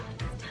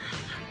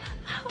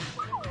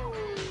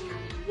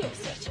 You're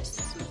such a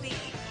sweet.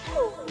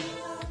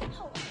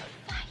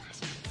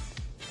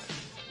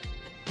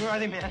 Where are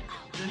they, man?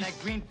 They're in that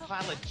green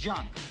pile of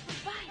junk.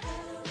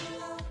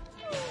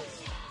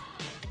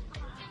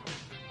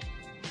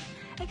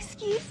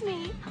 Excuse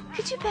me,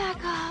 could you back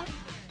up?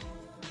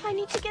 I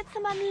need to get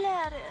some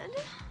unleaded.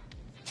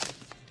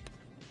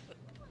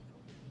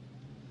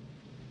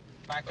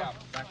 Back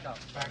up, back up,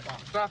 back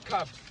up. Back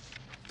up.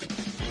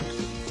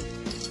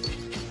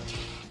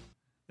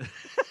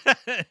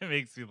 It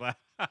makes me laugh.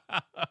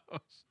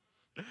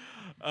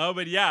 Oh,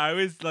 but yeah, I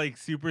was like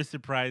super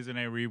surprised when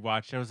I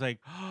rewatched. I was like,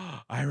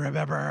 oh, I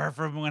remember her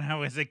from when I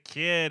was a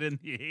kid in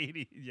the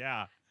 80s.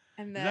 Yeah.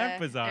 And Isn't that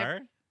bizarre?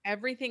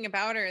 Everything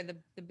about her,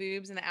 the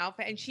boobs and the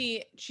outfit, and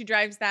she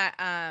drives that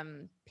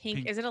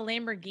pink. Is it a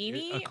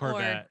Lamborghini A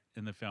Corvette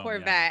in the film.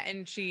 Corvette?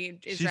 And she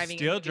is She driving.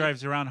 still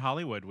drives around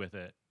Hollywood with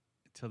it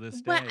till this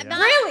day. What? Yeah.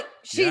 Really?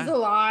 She's Yeah.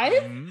 alive?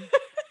 Mhm.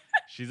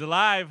 She's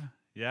alive.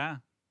 Yeah.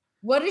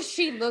 What does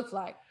she look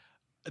like?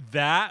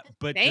 That,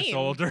 but just Same.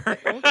 older.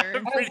 I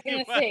was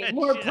gonna say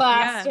more Yeah.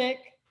 plastic.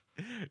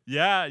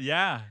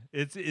 Yeah.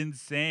 It's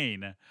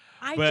insane.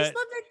 I But- just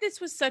love that this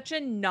was such a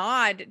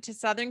nod to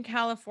Southern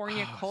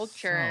California Oh,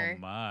 culture.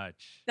 So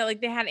much. That like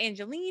they had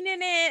Angeline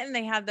in it, and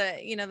they had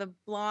the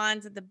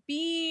blondes at the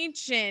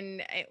beach,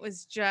 and it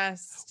was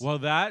just Well,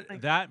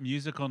 that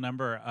musical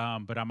number,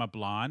 "But I'm a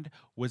Blonde,"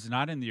 was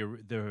not in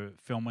the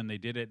film when they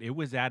did it. It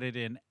was added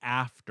in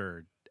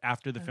after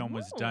the film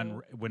was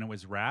done, when it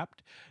was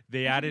wrapped.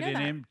 They I added didn't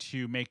it know in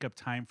to make up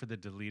time for the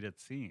deleted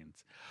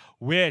scenes,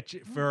 which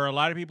for a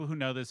lot of people who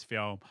know this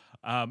film,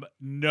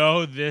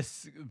 know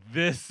this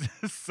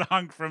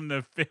song from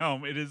the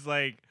film. It is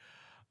like,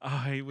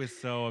 oh, I was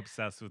so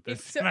obsessed with this.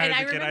 It's so- when I and was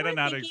I a kid. I remember don't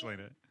know how to thinking- explain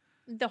it.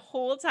 the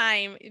whole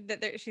time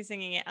that she's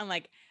singing it. I'm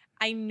like,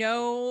 I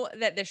know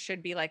that this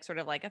should be like sort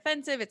of like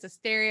offensive. It's a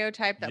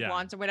stereotype that Yeah.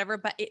 blondes or whatever,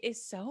 but it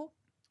is so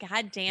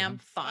goddamn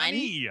fun.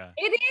 Funny. It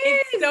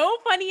It's is. so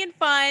funny and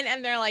fun,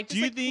 and they're like Do just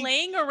you like think-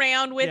 playing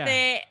around with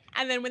Yeah. it.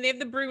 And then when they have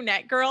the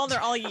brunette girl,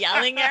 they're all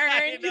yelling at her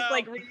I and just know.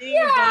 like reading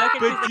a book and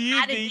But she's like, do you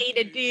how to think- date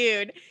a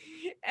dude.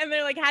 And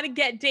they're like, how to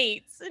get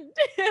dates.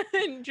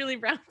 And Julie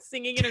Brown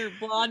singing in her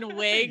blonde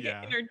wig,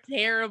 Yeah. in her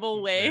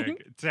terrible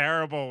wig.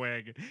 Terrible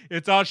wig.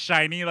 It's all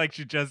shiny, like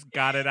she just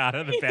got it out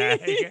of the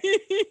bag.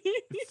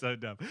 It's so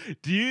dumb.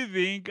 Do you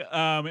think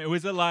it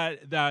was a lot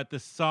that the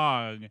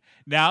song,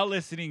 now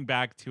listening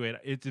back to it,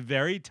 it's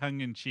very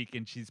tongue in cheek,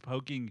 and she's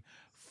poking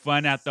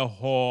fun at the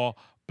whole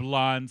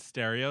blonde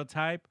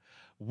stereotype,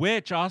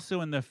 which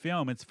also in the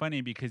film, it's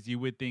funny because you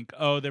would think,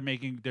 oh, they're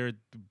making their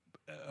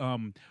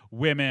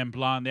women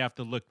blonde, they have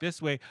to look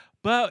this way.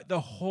 But the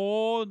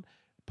whole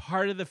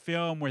part of the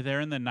film where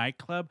they're in the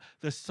nightclub,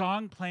 the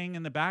song playing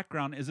in the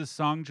background is a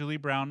song Julie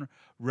Brown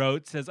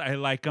wrote, says, I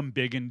like 'em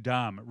big and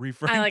dumb,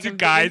 referring like to 'em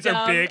big and guys are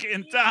dumb. big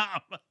and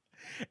dumb.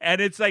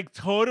 And it's like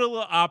total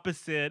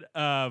opposite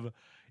of,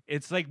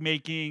 it's like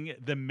making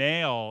the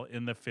male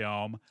in the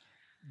film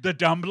The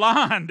dumb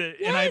blonde.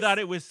 And I Yes. thought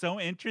it was so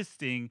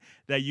interesting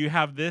that you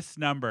have this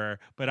number,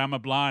 but I'm a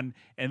blonde,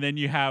 and then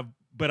you have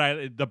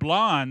the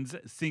blondes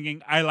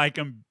singing I like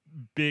 'em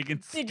big and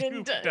Big stupid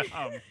and dumb.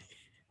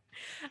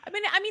 I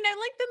mean, I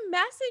like the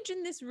message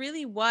in this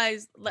really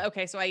was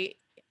okay. So I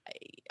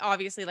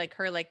obviously like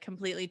her like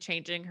completely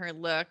changing her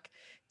look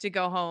to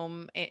go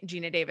home,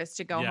 Gina Davis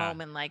to go Yeah.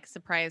 home and like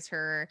surprise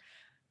her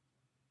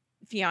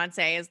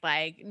fiance is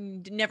like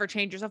never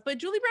change yourself. But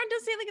Julie Brown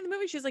does say like in the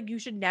movie, she's like, you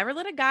should never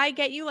let a guy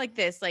get you like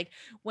this. Like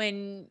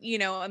when,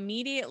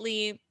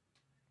 immediately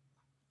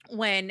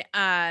when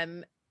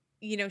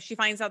she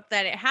finds out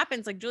that it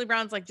happens, like Julie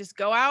Brown's like, just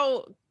go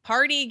out,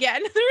 party, get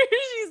another.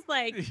 She's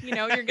like,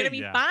 you're gonna be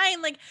Yeah.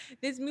 fine. Like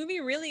this movie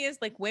really is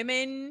like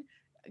women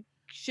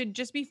should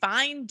just be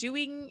fine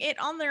doing it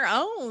on their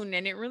own.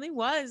 And it really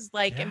was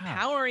like Yeah.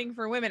 empowering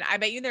for women. I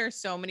bet you there are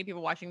so many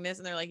people watching this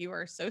and they're like, you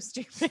are so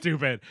stupid.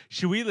 Stupid.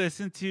 Should we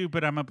listen to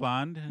But I'm a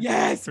Blonde?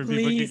 Yes, For people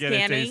to please, get a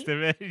Canny. taste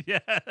of it.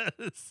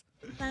 Yes.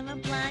 I'm a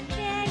blonde,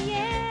 yeah,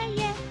 yeah,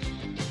 yeah.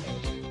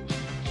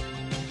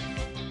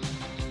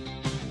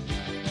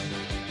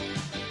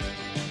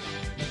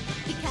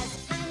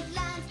 Because I'm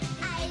blonde,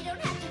 I don't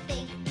have to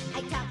think.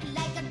 I talk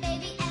like a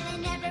baby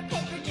and I never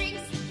pay for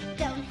drinks.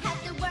 Don't have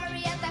to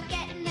worry about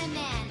getting a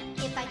man.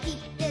 If I keep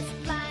this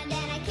blonde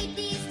and I keep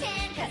these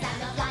tan. Cause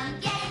I'm a blonde,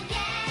 yeah,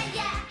 yeah,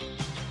 yeah.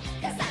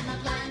 Cause I'm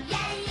a blonde,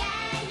 yeah,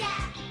 yeah,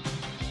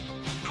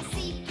 yeah. I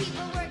see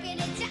people working,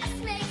 it just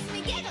makes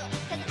me giggle.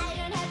 Cause I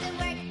don't have to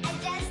work, I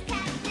just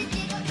have to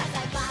jiggle. Cause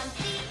I'm blonde,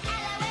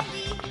 B-L-O-N-D.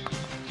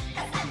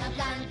 Cause I'm a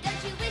blonde,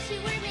 don't you wish you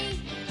were me?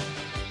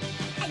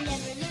 I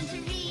never learned to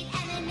read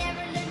and I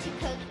never learned to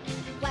cook.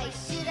 Why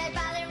should I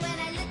bother when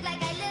I look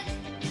like I look?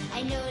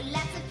 I know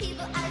lots of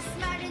people are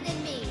smarter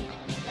than me,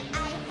 but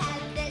I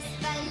have this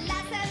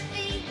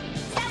philosophy.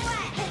 So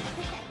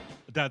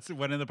what? That's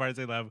one of the parts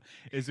I love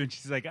is when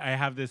she's like, I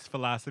have this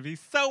philosophy.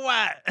 So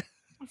what?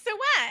 So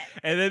what?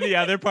 And then the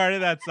other part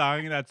of that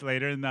song that's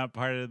later in that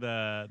part of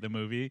the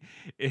movie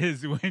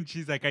is when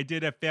she's like, I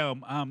did a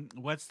film.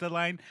 What's the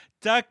line?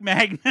 Duck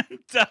Magnum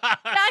Duck. Doc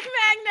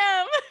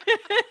Magnum.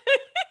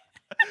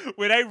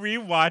 When I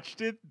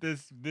rewatched it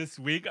this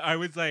week, I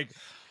was like,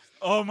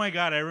 oh my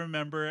God, I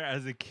remember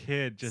as a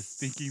kid just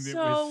thinking it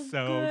was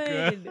so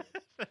good.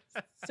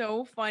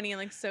 So funny and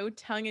like so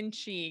tongue in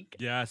cheek.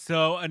 Yeah,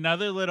 so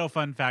another little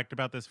fun fact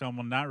about this film,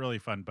 well, not really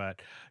fun,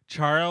 but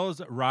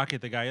Charles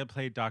Rocket, the guy who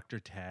played Dr.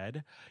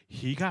 Ted,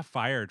 he got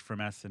fired from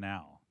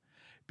SNL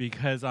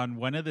because on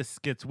one of the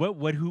skits,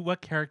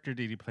 what character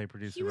did he play,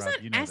 producer He was Rob?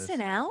 on You know this.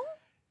 SNL?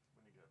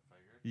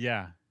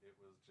 Yeah.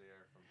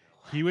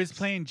 He was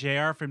playing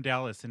JR from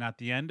Dallas, and at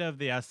the end of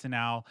the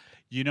SNL,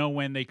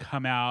 when they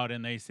come out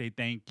and they say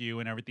thank you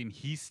and everything,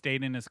 he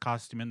stayed in his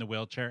costume in the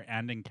wheelchair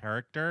and in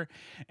character.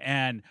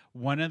 And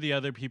one of the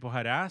other people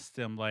had asked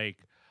him, like,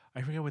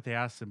 I forget what they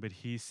asked him, but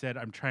he said,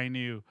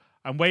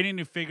 I'm waiting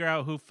to figure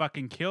out who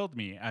fucking killed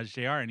me as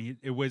JR. And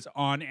it was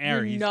on air.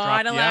 You're He's not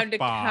dropped the allowed to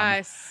F-bomb,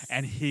 cuss.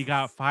 and he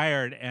got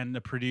fired, and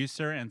the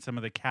producer and some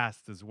of the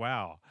cast as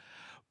well.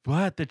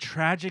 But the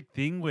tragic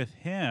thing with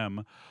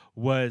him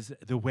was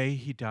the way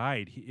he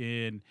died.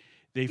 They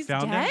He's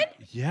found dead?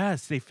 him.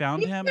 Yes, they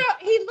found him.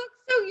 He looks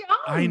so young.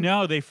 I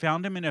know. They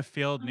found him in a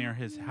field near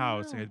his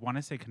house. I want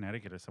to say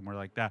Connecticut or somewhere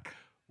like that,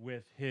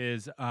 with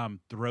his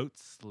throat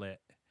slit.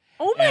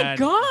 Oh my And-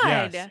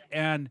 God. Yes,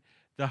 and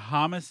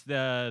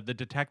the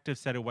detective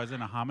said it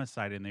wasn't a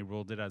homicide, and they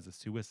ruled it as a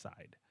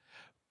suicide.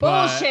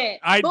 But Bullshit.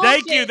 Thank you.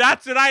 Bullshit.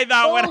 That's what I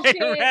thought when I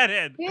Bullshit. read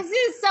it. This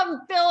is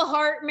some Phil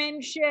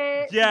Hartman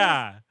shit.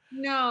 Yeah.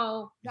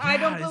 No, I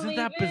don't Yeah, believe isn't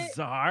that it.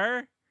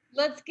 bizarre?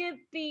 Let's get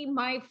the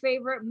My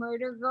Favorite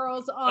Murder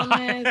Girls on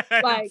this. I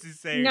was Like, to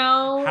say,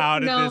 no, how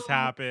did no, this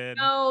happen?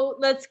 No,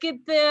 let's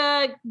get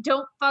the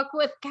Don't Fuck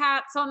with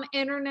Cats on the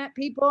internet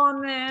people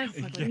on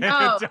this. Yeah,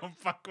 No. don't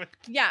fuck with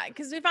Yeah,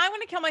 because if I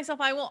want to kill myself,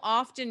 I will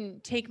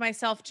often take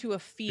myself to a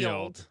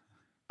field.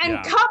 And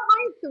Yeah. cut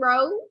my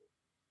throat.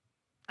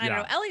 I don't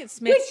Yeah. know. Elliot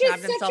Smith Which is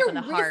stabbed himself such in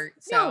a the risk- heart.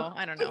 So no,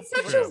 I don't know. It's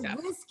such People a do stuff.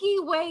 risky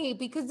way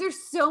because there's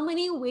so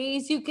many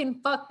ways you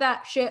can fuck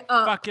that shit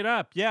up. fuck it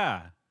up.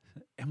 Yeah.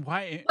 And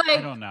why? Like,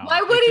 I don't know. why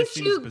It wouldn't just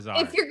seems you?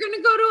 bizarre. If you're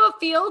gonna go to a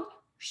field,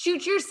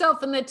 shoot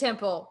yourself in the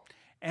temple.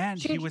 And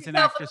he shoot was an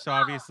yourself in actor, the so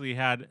obviously he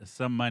had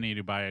some money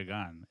to buy a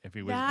gun. If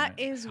he was, That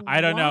gonna- is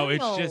I don't know.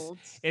 It's just. wild.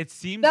 It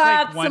seems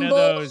That's like one some of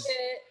those.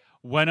 bullshit.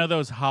 One of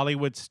those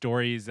Hollywood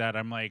stories that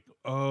I'm like,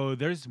 oh,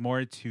 there's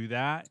more to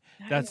that.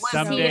 That is Was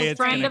someday he a it's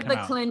friend gonna of come the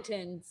out.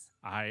 Clintons?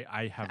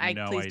 I have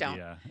no please don't.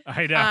 idea.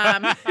 I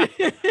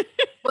know.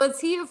 Was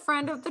he a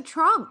friend of the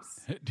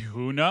Trumps?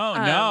 Who knows?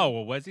 Um, No,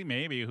 was he?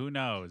 Maybe. Who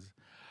knows?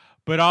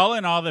 But all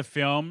in all, the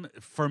film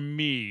for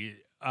me,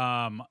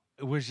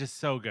 it was just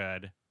so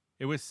good.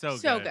 It was so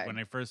So good good. when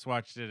I first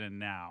watched it, and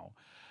now.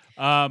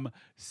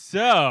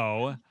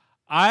 So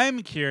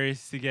I'm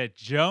curious to get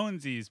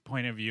Jonesy's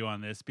point of view on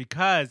this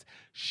because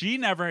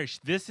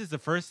this is the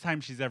first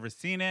time she's ever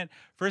seen it,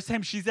 first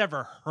time she's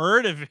ever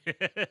heard of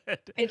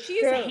it. And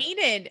she's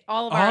hated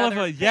all of our All other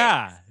of it, picks.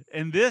 yeah.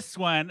 And this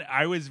one,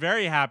 I was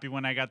very happy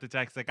when I got the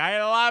text, like, I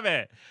love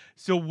it.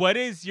 So what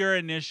is your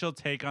initial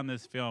take on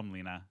this film,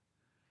 Lena?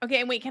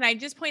 Okay, and wait, can I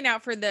just point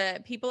out for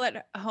the people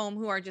at home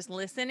who are just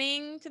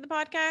listening to the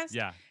podcast?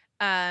 Yeah.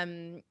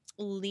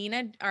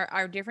 Lena,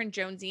 our different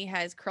Jonesy,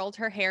 has curled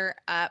her hair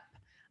up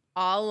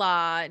a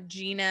la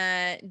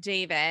Gina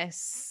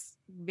Davis.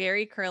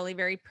 Very curly,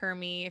 very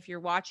permy. If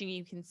you're watching,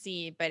 you can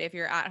see, but if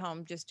you're at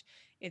home, just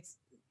it's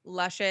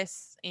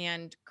luscious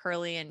and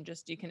curly and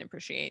just you can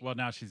appreciate. Well,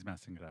 now she's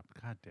messing it up.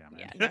 God damn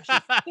it. Yeah,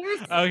 no,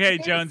 she's Okay,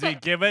 Jonesy,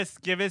 give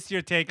us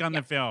your take on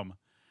the film.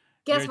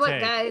 Guess Your what,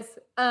 take. guys?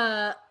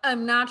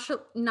 I'm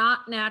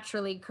not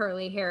naturally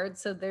curly haired,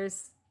 so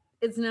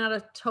it's not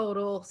a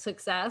total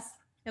success.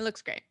 It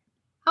looks great.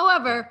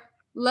 However,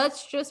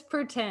 let's just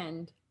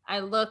pretend I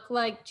look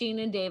like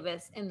Gina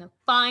Davis in the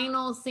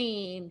final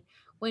scene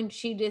when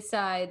she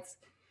decides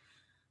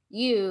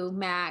you,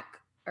 Mac,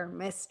 are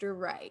Mr.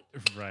 Right.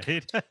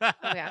 Right. Oh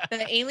yeah.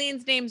 The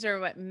aliens' names are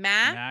what?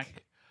 Mac,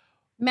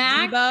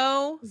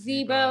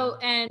 Zebo,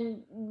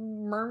 and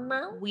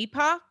Murmur.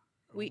 Weepaw?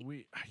 I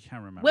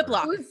can't remember.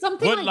 Whiplock. It was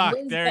something Whitlock.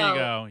 like There you Winslow.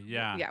 go.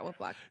 Yeah. Yeah,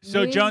 Whiplock.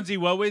 So, Wiz- Jonesy,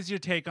 what was your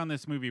take on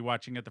this movie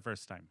watching it the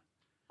first time?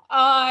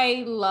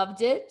 I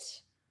loved it.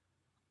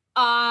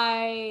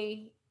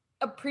 I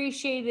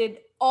appreciated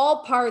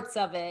all parts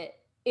of it.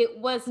 It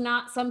was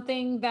not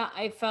something that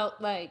I felt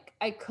like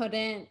I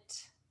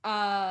couldn't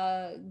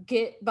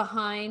get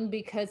behind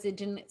because it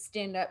didn't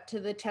stand up to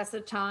the test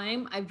of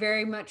time. I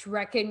very much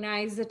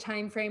recognized the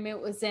time frame it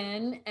was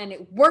in, and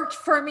it worked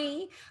for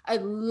me. I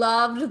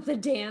loved the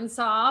dance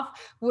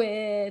off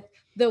with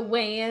the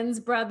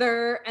Wayans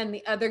brother and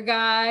the other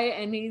guy,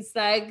 and he's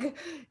like,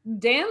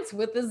 dance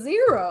with a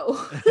zero.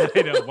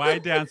 I know. Why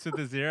dance with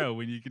a zero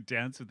when you could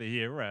dance with a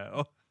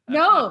hero?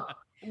 No,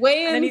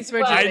 Wayans. then he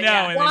switches was, it,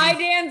 yeah. I know, and then Why he-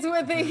 dance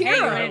with a hero?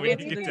 Yeah, when you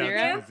Dance could with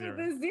dance with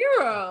a a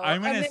zero.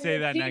 I'm going And to then say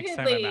that next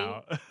time I'm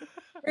out.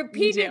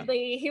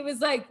 Repeatedly, he was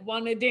like,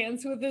 "Want to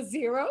dance with a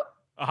zero?"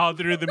 All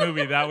through the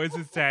movie, that was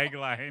his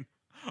tagline.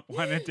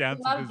 Want to dance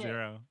with Loved a it.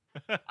 zero.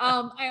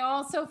 I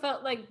also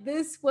felt like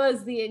this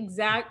was the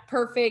exact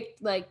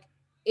perfect like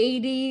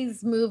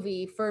 80s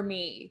movie for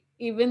me,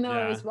 even though I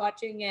Yeah. was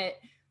watching it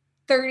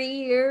 30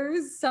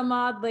 years some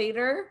odd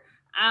later.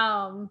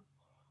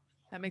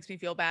 That makes me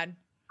feel bad.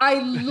 I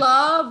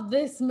love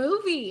this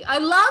movie. I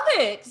love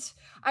it.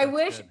 I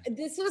wish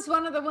this was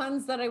one of the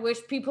ones that I wish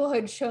people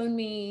had shown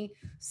me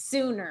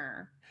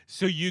sooner.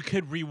 So you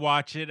could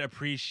rewatch it,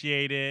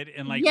 appreciate it,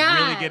 and like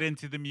Yeah. really get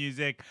into the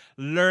music,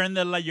 learn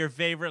your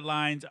favorite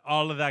lines,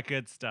 all of that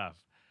good stuff.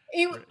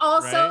 It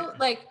also right?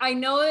 like I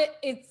know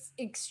it's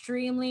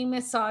extremely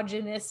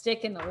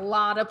misogynistic in a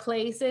lot of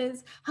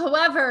places.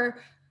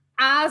 However,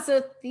 as a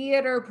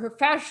theater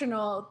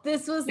professional,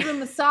 this was the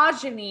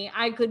misogyny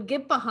I could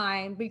get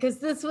behind because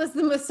this was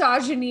the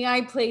misogyny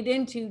I played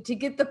into to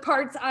get the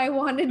parts I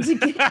wanted to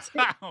get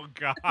to. Oh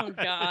God. Oh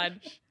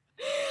God.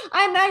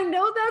 And I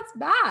know that's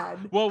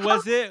bad. Well,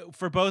 was it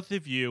for both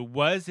of you?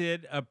 Was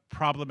it a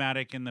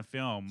problematic in the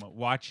film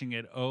watching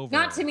it over?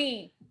 Not to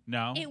me.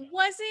 No. It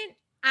wasn't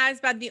as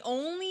bad. The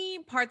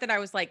only part that I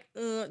was like,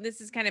 this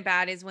is kind of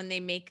bad is when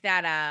they make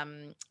that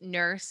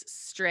nurse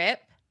strip.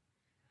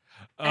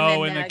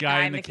 Oh, and the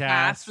guy in the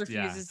cast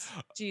refuses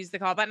to use the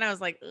call button. I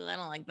was like, I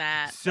don't like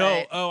that.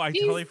 So, but I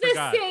She's totally the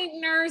forgot. same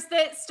nurse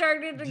that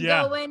started to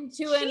Yeah. go into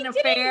she an didn't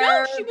affair.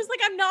 know. She was like,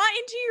 I'm not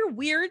into your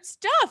weird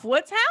stuff.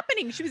 What's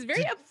happening? She was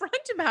very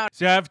upfront about it.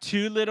 So I have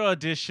two little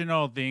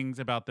additional things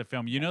about the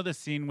film. You know the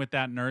scene with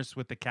that nurse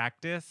with the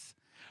cactus?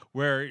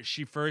 Where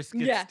she first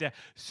gets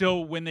so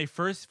when they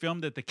first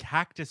filmed it, the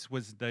cactus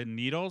the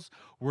needles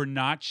were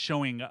not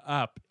showing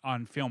up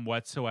on film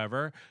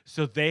whatsoever.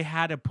 So they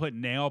had to put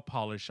nail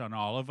polish on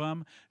all of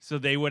them so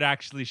they would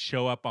actually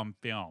show up on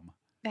film.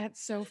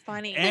 That's so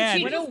funny. And-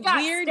 She what just a got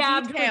weird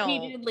stabbed detail.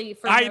 repeatedly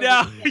for I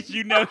no know. reason.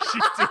 You know she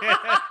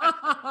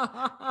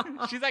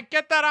did. She's like,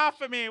 get that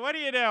off of me. What are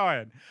you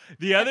doing?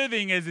 The other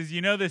thing is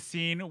you know the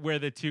scene where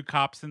the two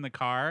cops in the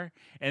car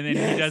and then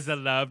he does a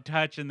love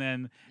touch and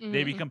then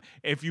they become,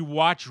 if you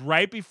watch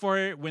right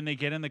before when they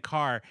get in the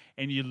car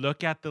and you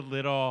look at the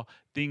little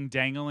thing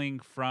dangling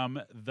from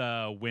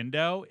the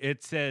window,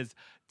 it says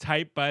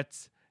tight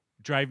butts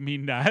drive me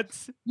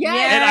nuts.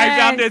 Yes. And I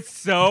found it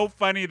so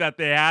funny that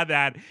they had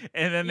that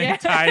and then they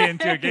tie it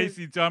into a gay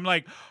scene. So I'm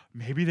like,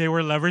 maybe they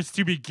were lovers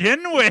to begin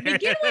with.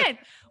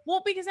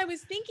 Well, because I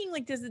was thinking,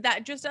 like, does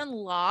that just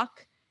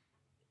unlock,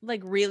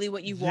 like, really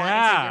what you want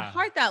inside your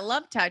heart, that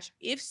love touch?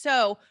 If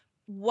so,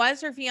 was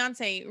her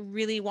fiance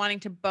really wanting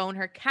to bone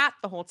her cat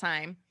the whole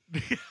time?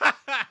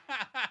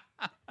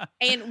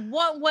 And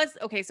what was,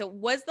 okay, so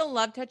was the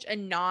love touch a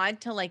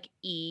nod to, like,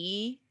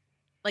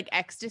 like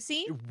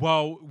ecstasy?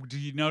 Well, do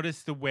you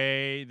notice the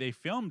way they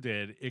filmed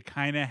it? It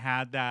kind of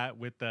had that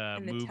with the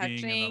And the moving and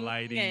the touching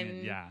lighting. And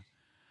and- yeah.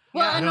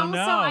 Well, I and don't also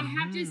know. I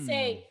have to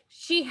say,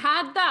 she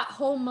had that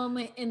whole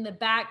moment in the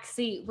back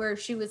seat where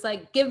she was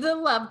like, give the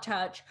love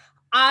touch.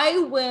 I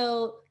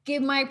will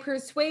give my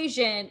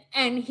persuasion.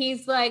 And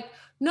he's like,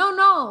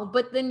 no,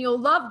 but then you'll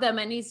love them.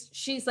 And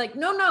she's like,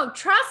 no,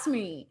 trust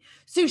me.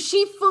 So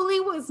she fully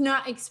was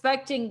not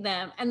expecting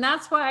them. And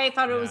that's why I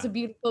thought it was a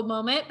beautiful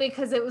moment,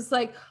 because it was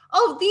like,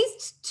 oh,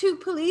 these two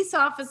police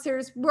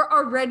officers were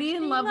already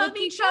in love with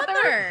each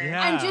other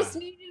and just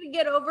needed to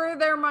get over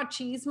their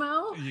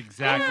machismo.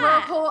 Exactly. And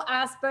her whole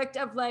aspect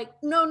of like,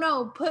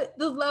 no, put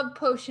the love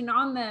potion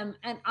on them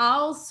and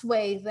I'll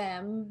sway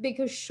them,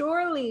 because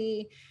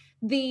surely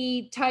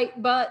the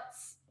tight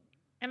butts.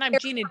 And I'm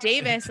Gina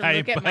Davis and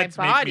look Tight at my butts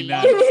make me body.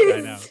 nuts.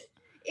 I know.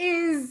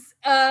 Is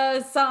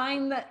a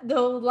sign that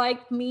they'll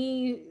like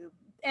me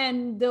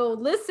and they'll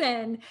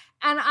listen.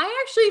 And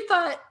I actually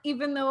thought,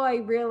 even though I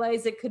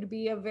realized it could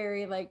be a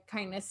very like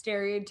kind of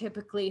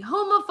stereotypically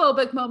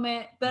homophobic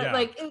moment, that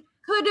like it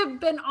could have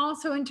been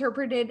also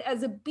interpreted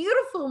as a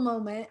beautiful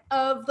moment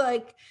of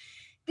like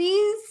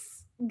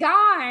these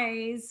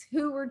guys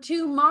who were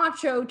too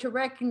macho to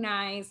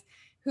recognize,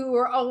 who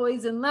were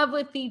always in love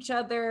with each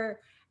other,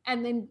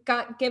 and then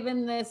got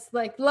given this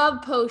like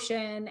love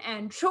potion.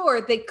 And sure,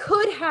 they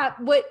could have,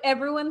 what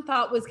everyone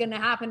thought was going to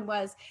happen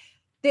was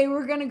they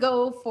were going to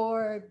go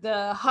for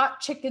the hot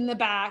chick in the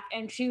back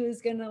and she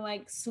was going to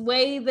like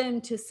sway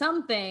them to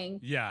something.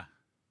 Yeah.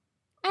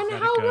 And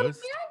that a how ghost?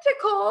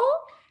 romantical.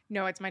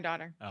 No, it's my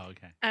daughter. Oh,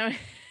 okay.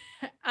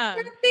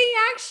 That they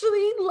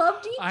actually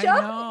loved each I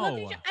other. know.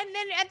 And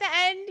then at the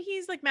end,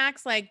 he's like,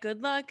 Max, like,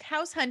 good luck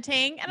house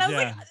hunting. And I was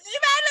like, Yeah.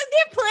 they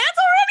have plans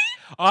already?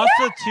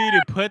 Also, too,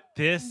 to put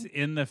this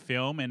in the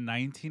film in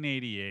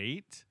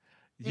 1988,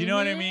 you know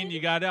what I mean? You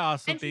got to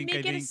also And to think, make I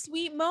it a think,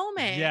 sweet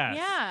moment. yes.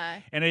 Yeah.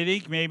 And I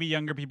think maybe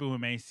younger people who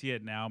may see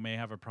it now may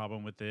have a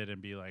problem with it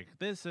and be like,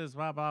 this is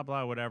blah, blah,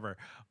 blah, whatever.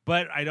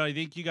 But I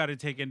think you got to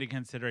take into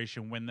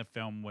consideration when the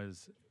film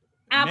was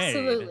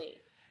Absolutely. made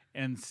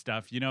and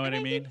stuff. You know what I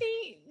I mean?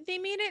 think they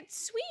made it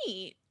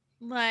sweet.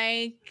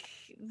 Like,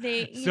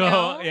 they, you So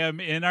know.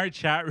 in our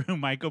chat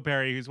room, Michael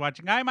Perry, who's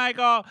watching, hi,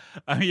 Michael.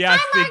 He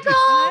asked,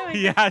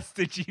 he asked,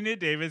 did Gina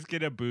Davis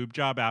get a boob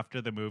job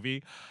after the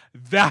movie?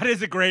 That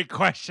is a great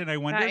question. I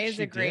wonder That if is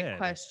she a great did.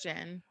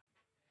 question.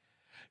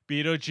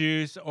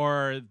 Beetlejuice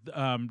or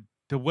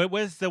what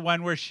was the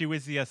one where she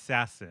was the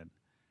assassin?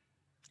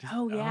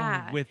 Oh,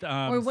 yeah. With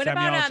or what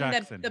Samuel about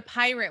Jackson. the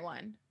pirate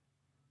one?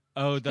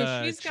 Oh, 'Cause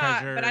the she's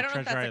got, treasure, but I don't know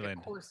if Treasure that's Island.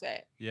 like a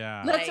corset.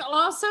 Yeah. Let's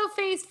also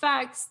face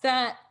facts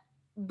that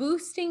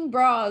boosting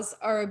bras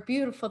are a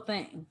beautiful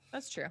thing.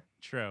 That's true.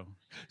 True.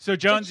 So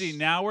Jonesy,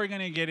 now we're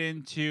gonna get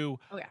into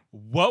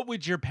what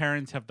would your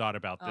parents have thought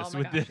about this? Oh my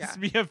Would gosh, this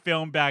yeah. be a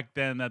film back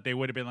then that they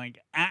would have been like,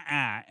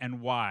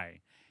 and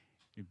why?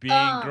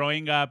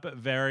 Growing up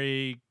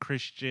very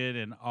Christian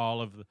and all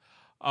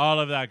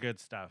of that good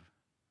stuff.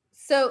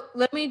 So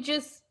let me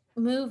just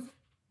move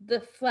the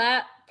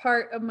flat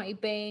part of my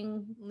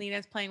bang.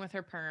 Lena's playing with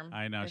her perm.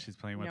 I know If she's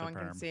playing with no the one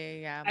can perm.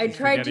 see. Yeah. I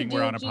tried to Forgetting do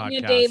we're a on a Gina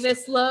podcast.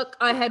 Davis look.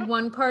 I had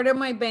one part of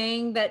my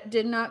bang that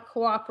did not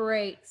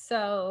cooperate.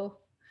 So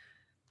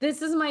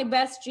this is my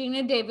best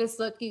Gina Davis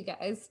look, you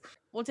guys.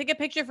 We'll take a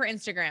picture for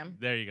Instagram.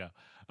 There you go.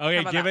 How Okay,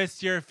 about give that?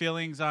 us your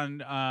feelings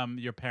on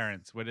your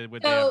parents. What they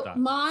have So thought.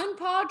 Ma and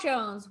Pa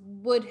Jones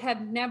would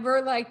have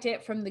never liked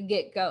it from the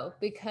get-go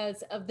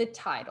because of the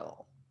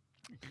title.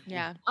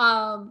 Yeah.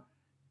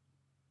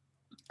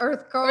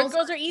 Earth Girls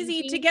are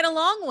easy to get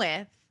along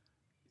with.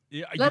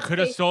 Yeah, you Let's could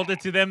have face sold it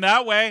to them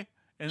that way,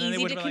 and then they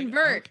Easy would to have been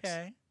convert.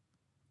 like,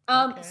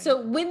 okay. So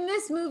when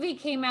this movie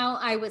came out,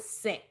 I was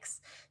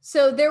 6.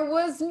 So there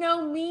was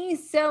no me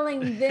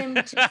selling them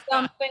to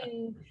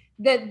something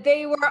that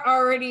they were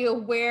already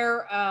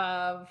aware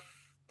of.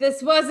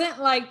 This wasn't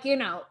like,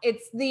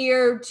 it's the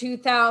year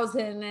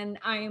 2000 and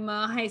I'm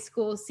a high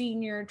school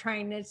senior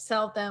trying to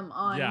sell them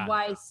on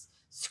why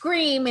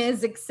Scream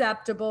is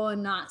acceptable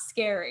and not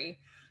scary.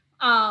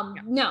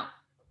 No.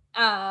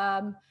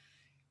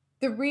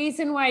 The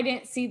reason why I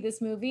didn't see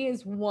this movie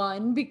is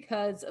 1,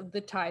 because of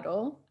the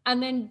title.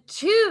 And then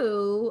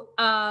 2,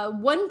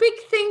 one big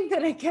thing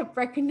that I kept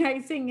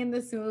recognizing in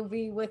this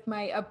movie with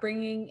my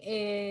upbringing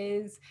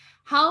is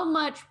how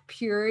much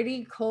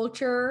purity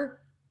culture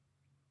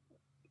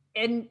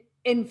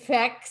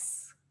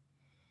infects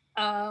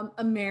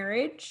a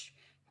marriage,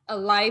 a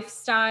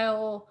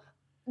lifestyle,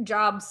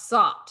 job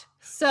sought.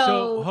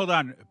 So hold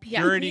on,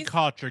 purity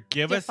culture.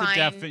 Give us a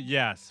define-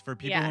 yes for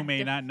people who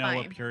may not know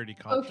what purity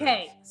culture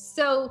Okay,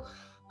 so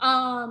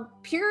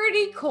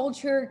purity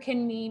culture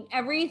can mean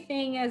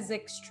everything as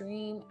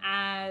extreme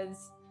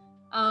as,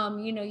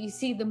 you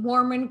see the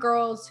Mormon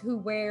girls who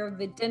wear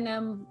the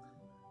denim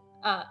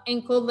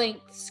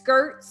ankle-length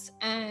skirts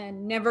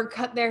and never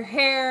cut their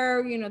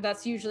hair.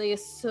 That's usually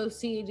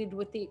associated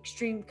with the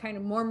extreme kind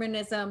of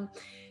Mormonism.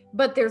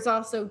 But there's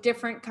also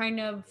different kind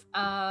of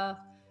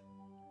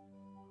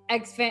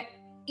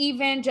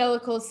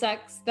evangelical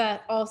sects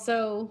that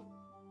also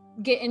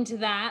get into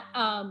that.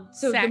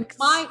 So Sex,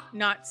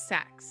 not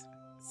sex.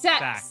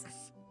 Sex.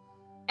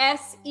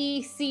 SECTS.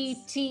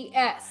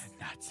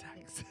 Not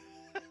sex.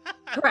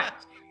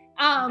 Correct.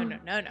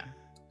 No.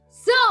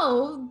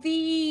 So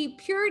the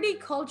purity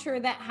culture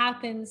that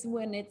happens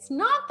when it's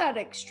not that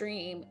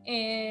extreme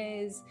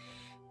is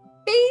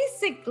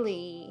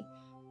basically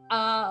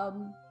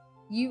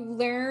you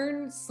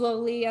learn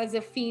slowly as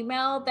a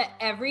female that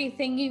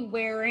everything you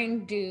wear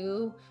and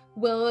do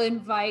will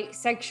invite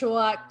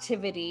sexual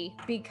activity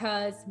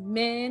because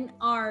men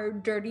are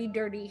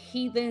dirty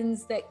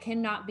heathens that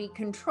cannot be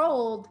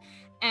controlled,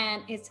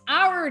 and it's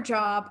our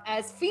job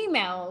as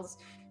females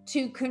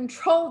to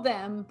control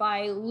them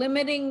by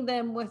limiting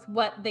them with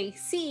what they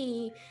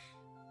see,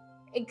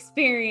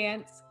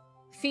 experience,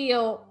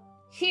 feel,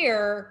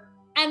 hear,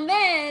 and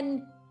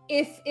then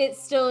if it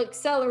still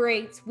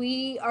accelerates,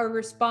 we are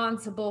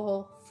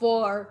responsible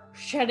for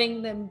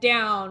shutting them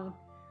down.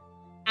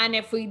 And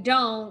if we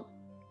don't,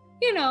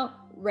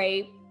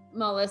 rape,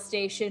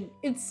 molestation,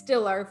 it's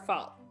still our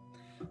fault.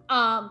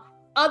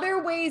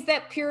 Other ways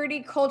that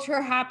purity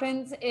culture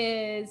happens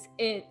is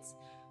it's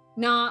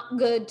not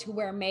good to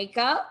wear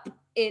makeup.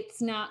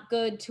 It's not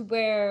good to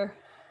wear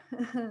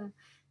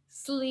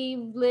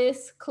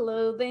sleeveless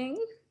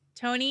clothing.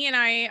 Tony and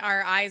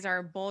our eyes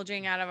are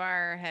bulging out of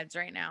our heads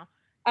right now.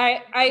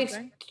 I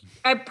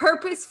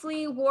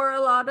purposefully wore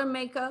a lot of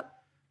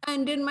makeup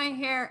and did my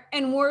hair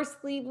and wore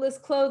sleeveless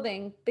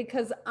clothing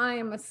because I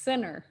am a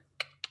sinner.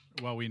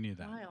 Well, we knew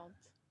that. Wild.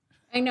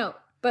 I know,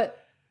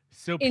 but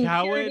So in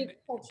how purity would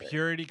culture-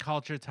 purity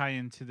culture tie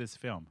into this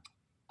film?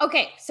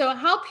 Okay, so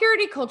how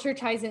purity culture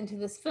ties into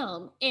this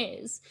film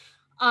is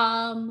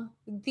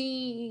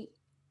the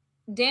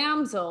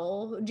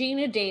damsel,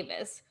 Gina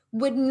Davis,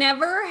 would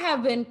never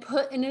have been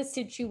put in a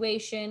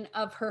situation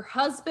of her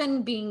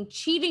husband being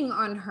cheating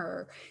on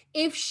her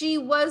if she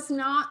was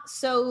not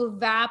so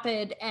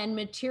vapid and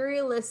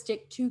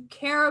materialistic to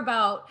care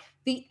about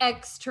the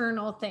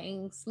external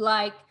things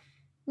like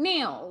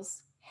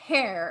nails,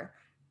 hair,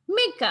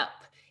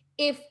 makeup.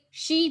 If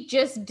she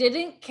just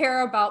didn't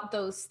care about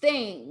those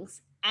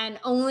things and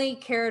only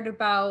cared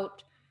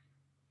about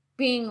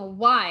being a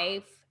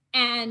wife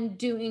and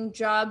doing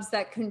jobs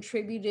that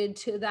contributed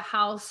to the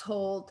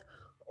household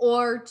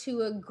or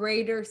to a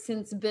greater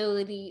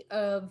sensibility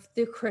of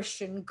the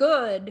Christian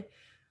good,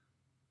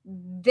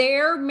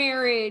 their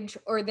marriage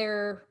or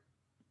their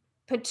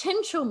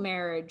potential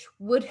marriage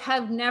would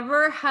have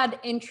never had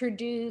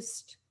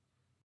introduced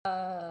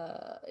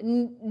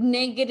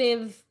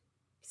negative,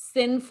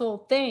 sinful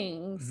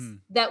things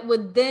that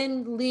would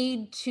then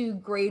lead to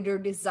greater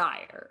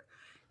desire.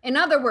 In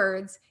other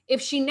words,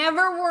 if she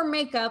never wore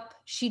makeup,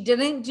 she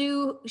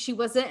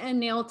wasn't a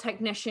nail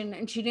technician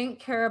and she didn't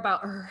care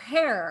about her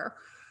hair,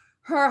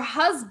 her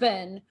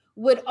husband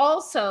would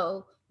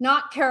also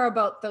not care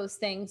about those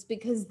things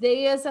because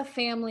they as a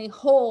family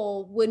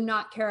whole would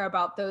not care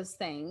about those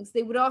things.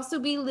 They would also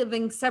be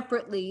living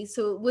separately,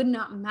 so it would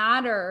not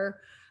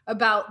matter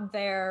about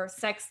their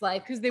sex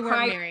life because they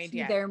weren't married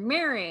yet. Their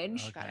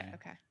marriage. Got it.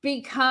 Okay.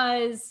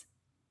 Because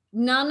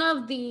none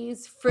of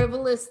these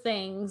frivolous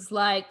things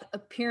like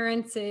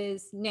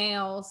appearances,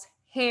 nails,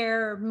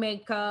 hair,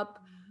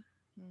 makeup,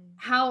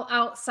 how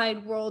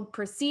outside world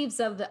perceives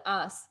of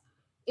us,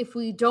 if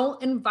we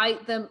don't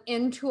invite them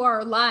into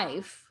our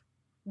life,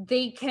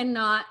 they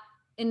cannot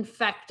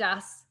infect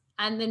us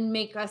and then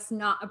make us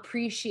not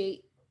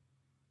appreciate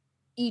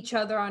each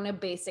other on a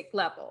basic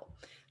level.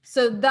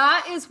 So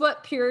that is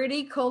what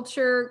purity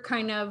culture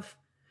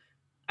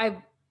I've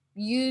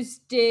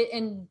used it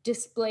and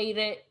displayed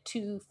it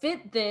to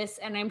fit this.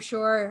 And I'm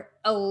sure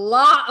a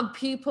lot of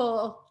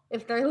people,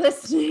 if they're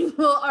listening,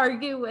 will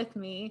argue with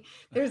me.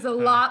 There's a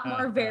lot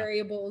more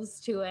variables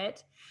to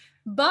it.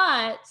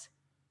 But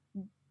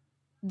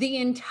the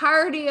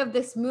entirety of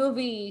this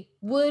movie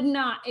would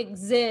not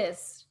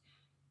exist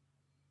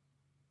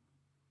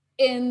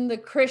in the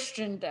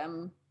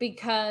Christendom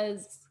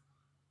because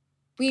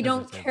we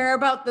don't care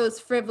about those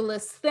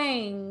frivolous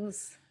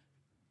things.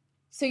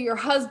 So your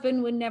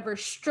husband would never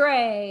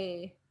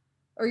stray,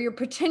 or your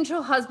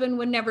potential husband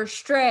would never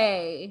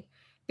stray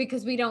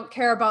because we don't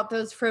care about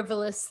those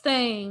frivolous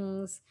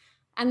things.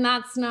 And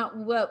that's not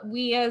what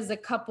we as a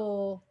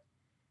couple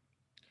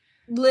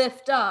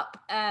lift up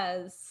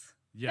as.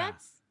 Yeah.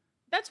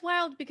 That's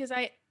wild because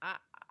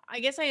I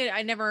guess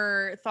I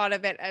never thought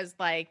of it as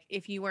like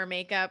if you wear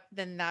makeup,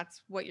 then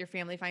that's what your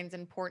family finds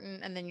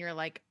important, and then you're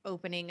like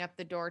opening up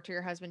the door to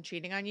your husband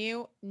cheating on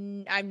you.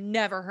 I've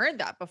never heard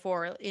that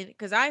before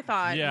because I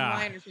thought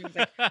my understanding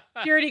was like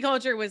purity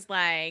culture was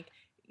like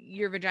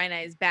your vagina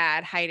is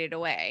bad, hide it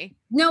away.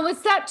 No,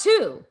 it's that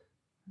too,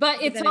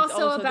 but it's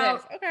also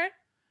about this. Okay.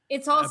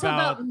 It's also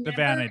about the never,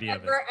 vanity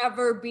of it.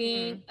 ever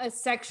being a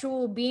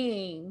sexual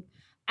being,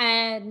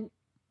 and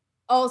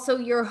also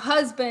your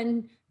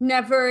husband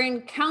never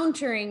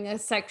encountering a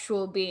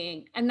sexual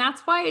being. And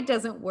that's why it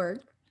doesn't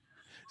work.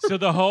 So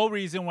the whole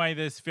reason why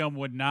this film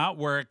would not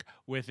work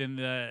within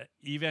the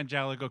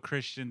evangelical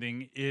Christian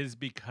thing is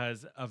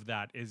because of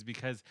that, is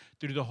because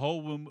through the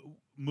whole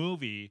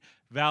movie,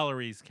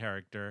 Valerie's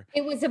character.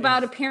 It was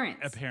about is appearance.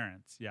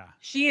 Appearance, yeah.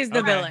 She is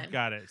the villain.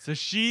 Got it. So in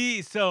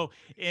She's the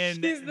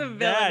villain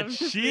that, of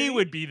the she movie.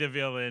 would be the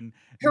villain,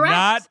 Correct.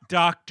 not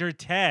Dr.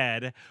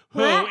 Ted, who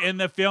Correct. in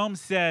the film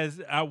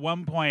says at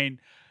one point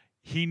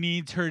he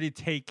needs her to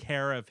take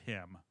care of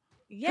him.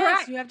 Yes,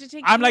 Correct. you have to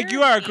take I'm care like,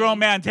 you of are a me." grown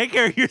man. Take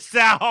care of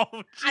yourself.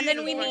 And then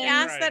Jesus when he fucking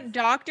asked Christ. that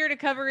doctor to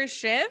cover his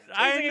shift, he's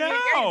I like, "I'm getting married."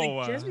 He's know.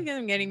 like, just because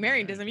I'm getting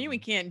married doesn't mean we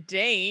can't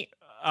date.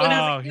 Oh, And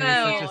I was he's like,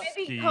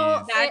 such a "No."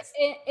 Maybe skis. That's-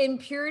 in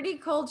purity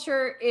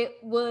culture, it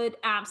would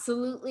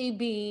absolutely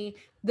be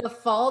the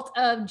fault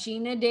of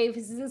Gina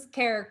Davis's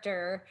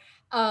character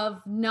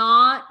of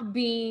not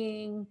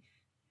being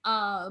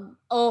a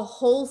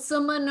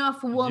wholesome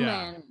enough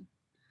woman.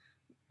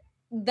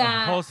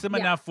 That a wholesome yeah,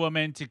 enough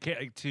woman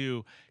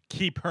to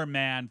keep her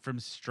man from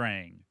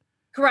straying.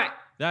 correct.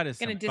 That is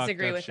Gonna some fucked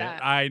disagree up with shit.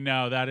 that. I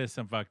know that is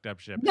some fucked up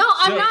shit. No,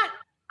 I'm So- not.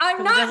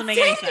 I'm It not doesn't make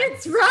any saying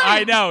it's sense.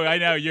 right. I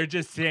know. You're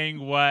just saying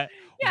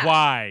Yeah.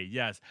 why.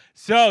 Yes.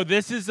 So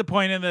this is the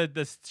point in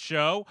the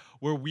show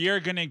where we are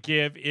going to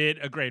give it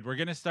a grade. We're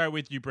going to start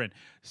with you, Bryn.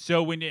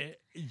 So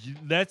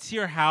let's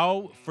hear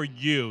how, for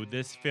you,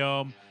 this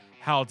film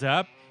held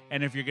up.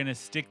 And if you're going to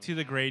stick to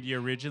the grade you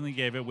originally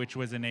gave it, which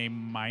was an A-,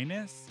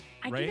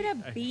 I right? give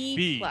it a B+.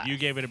 B. You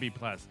gave it a B+.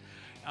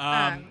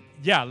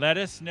 Yeah, let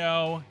us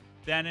know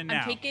then and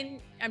now.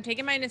 I'm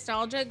taking my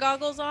nostalgia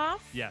goggles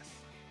off Yes.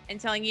 and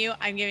telling you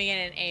I'm giving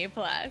it an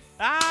A+.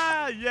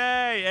 Ah,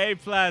 yay. A+.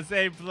 So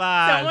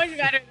much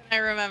better than I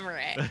remember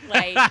it.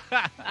 Like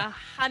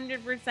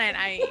 100%.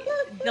 I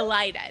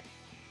delighted.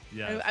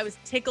 Yes. I was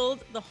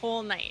tickled the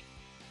whole night.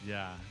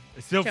 Yeah.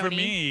 So for Tony?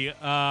 me,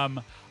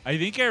 I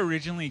think I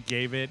originally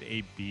gave it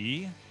a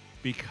B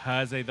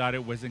because I thought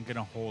it wasn't going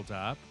to hold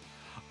up.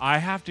 I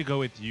have to go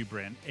with you,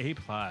 Bryn. A+.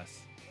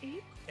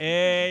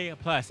 A+.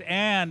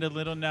 And a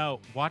little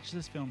note, watch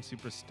this film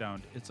super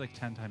stoned. It's like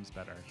 10 times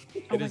better.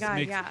 Oh my God,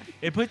 yeah.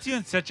 It puts you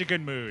in such a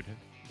good mood.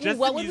 Just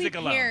what the would music we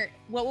alone. pair?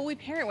 What would we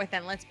pair it with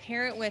then? Let's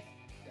pair it with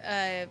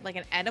like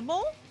an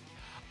edible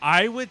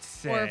I would or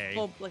say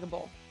full like a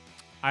bowl.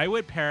 I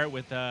would pair it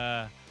with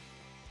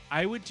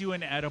I would do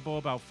an edible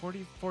about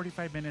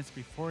 45 minutes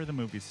before the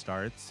movie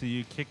starts. So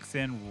you kicks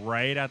in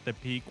right at the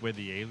peak where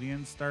the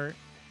aliens start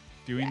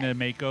doing the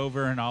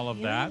makeover and all of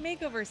that.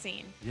 Makeover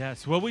scene.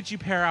 Yes. What would you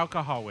pair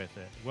alcohol with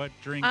it? What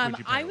drink would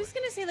you pair I it was with?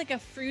 gonna say like a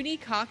fruity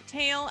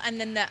cocktail and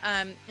then the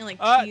like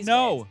cheese.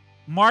 No.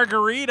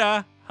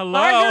 Margarita. Hello.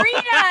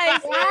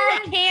 Margaritas.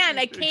 a can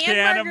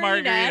Of margarita,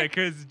 margarita.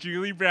 because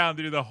Julie Brown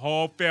through the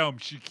whole film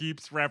she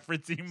keeps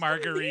referencing Please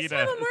margarita.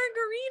 have a margarita.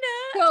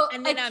 So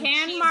and then a Cheese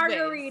canned Whiz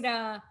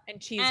margarita and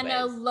cheese and whiz.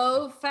 a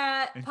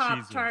low-fat And Cheese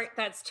Pop Tart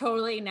that's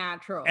totally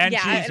natural. And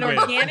yeah, Cheese an Whiz.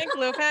 organic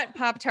low-fat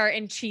Pop-Tart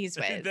and cheese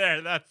whiz.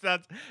 There,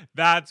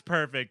 that's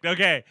perfect.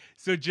 Okay,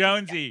 so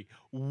Jonesy,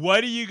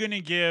 what are you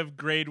gonna give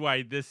grade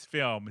wide this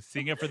film?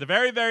 Seeing it for the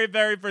very, very,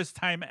 very first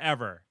time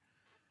ever.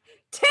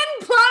 10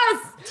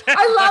 plus.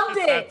 I loved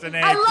it. That's an A+.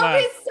 I love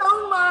it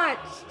so much.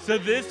 So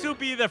this will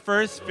be the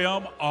first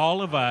film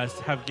all of us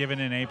have given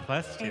an A+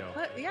 to.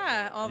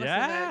 Yeah, all of us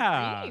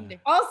Yeah. have agreed.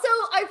 Also,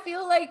 I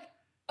feel like,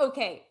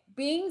 okay,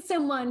 being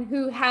someone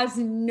who has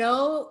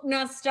no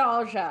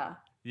nostalgia,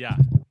 Yeah.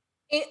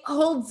 it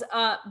holds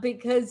up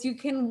because you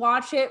can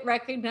watch it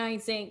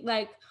recognizing,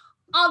 like,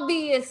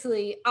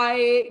 obviously,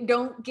 I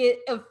don't get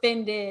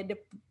offended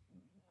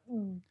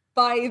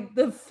by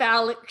the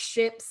phallic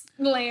ships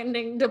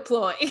landing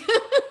deploy.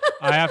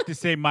 I have to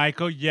say,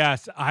 Michael,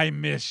 yes, I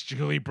miss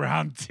Julie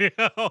Brown too.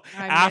 miss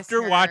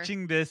After her.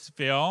 watching this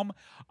film,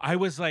 I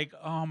was like,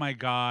 oh my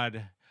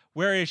God,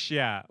 where is she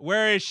at?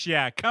 Where is she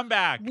at? Come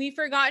back. We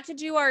forgot to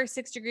do our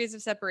 6 degrees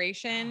of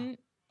separation.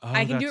 Oh,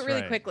 I can do that's it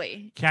really right.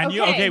 quickly. Can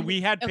you? Okay. Okay,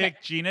 we had Okay.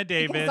 picked Gina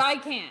Because Davis I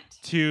can't.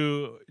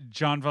 to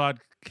Jean-Claude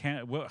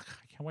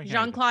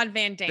Jean-Claude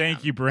Van Damme.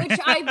 Thank you, Brent. Which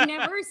I've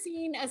never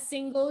seen a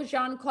single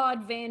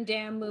Jean-Claude Van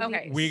Damme movie.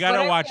 Okay. We But gotta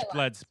I watch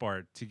realize-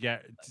 Bloodsport to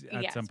get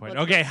at Yes, some point.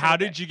 Bloodsport's Okay, so how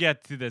good. did you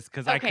get to this?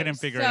 Because I couldn't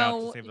figure it out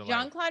to save the life.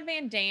 Jean-Claude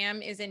Van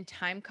Damme is in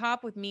Time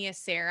Cop with Mia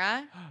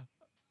Sarah.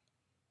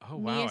 Oh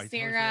wow, I Mia totally forgot about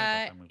Sarah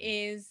that movie.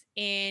 is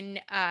in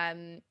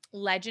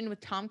Legend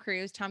with Tom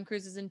Cruise. Tom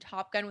Cruise is in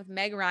Top Gun with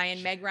Meg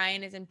Ryan. Meg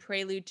Ryan is in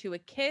Prelude to a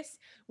Kiss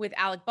with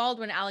Alec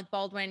Baldwin. Alec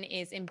Baldwin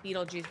is in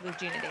Beetlejuice with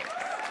Gina Davis.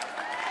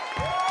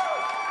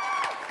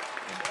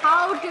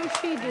 How does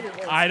she do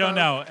this? I don't folks?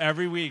 know.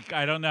 Every week,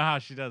 I don't know how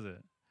she does it.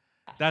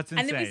 That's insane.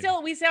 And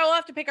then we still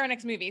have to pick our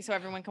next movie so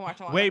everyone can watch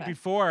along. Wait, with us.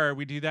 before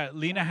we do that,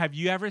 Lena, have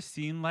you ever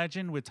seen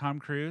Legend with Tom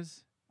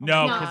Cruise?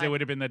 No, my because it God.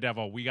 would have been the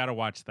devil. We got to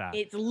watch that.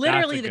 It's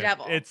literally That's a the good-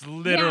 devil. It's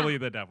literally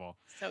the devil.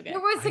 So good. There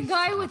was a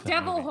guy love with that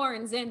devil movie.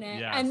 horns in it,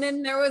 Yes. and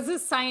then there was a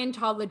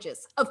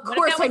Scientologist. Of What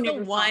course, if that I was never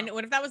the saw one? it.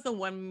 What if that was the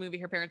one movie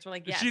her parents were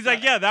like, yeah? She's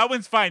like, yeah, that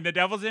one's fine. The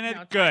devil's in it.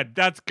 No, it's Good.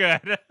 That's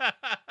good.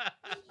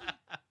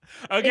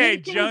 Okay,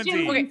 Anything Jonesy.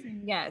 Jim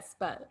Henson, yes,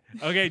 but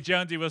Okay,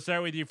 Jonesy, we'll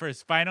start with you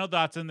first. Final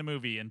thoughts on the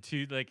movie in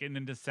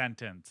a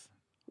sentence.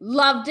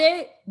 loved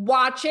it.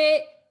 Watch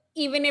it.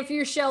 Even if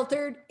you're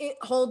sheltered, it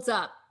holds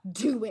up.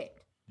 Do it.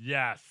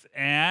 Yes.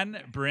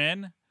 And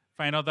Bryn,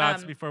 Final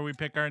thoughts before we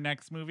pick our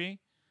next movie?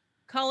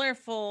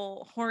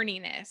 Colorful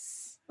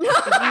horniness.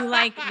 If you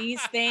like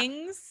these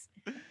things,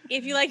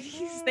 please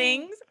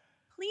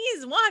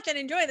watch and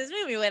enjoy this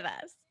movie with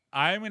us.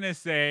 I'm going to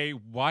say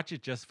watch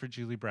it just for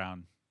Julie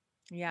Brown.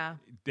 Yeah.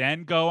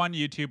 Then go on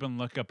YouTube and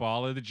look up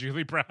all of the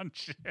Julie Brown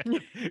shit.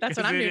 That's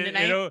what I'm doing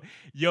tonight.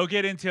 You'll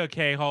get into a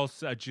K-hole,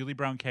 a Julie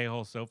Brown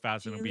K-hole so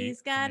fast it'll be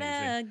Julie's got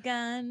amazing. a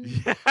gun.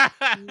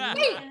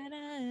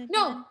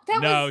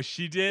 No,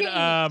 she did.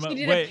 She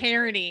did a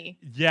parody.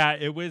 Yeah,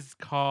 it was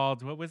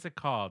called. What was it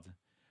called?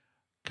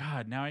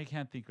 God, now I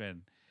can't think of it.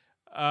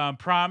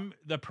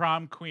 The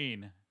Prom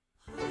Queen.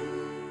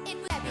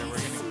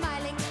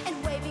 Smiling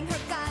and waving her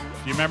gun.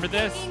 Do you remember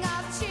this? Picking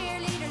off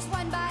cheerleaders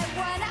one by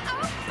one.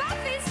 Oh,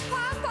 Buffy's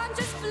pom-pom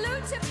just flew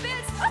to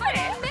bits. Oh,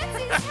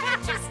 Mitzi's head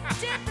just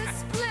did the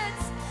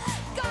splits.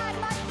 God,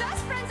 my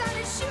best friend's on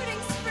a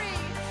shooting spree.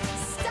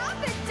 Stop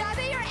it,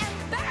 Debbie, you're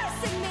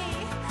embarrassing me.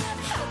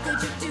 How could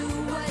you do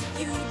what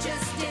you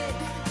just did?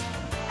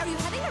 Are you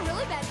having a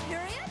really bad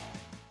period?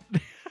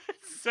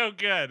 So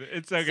good.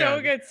 It's so good.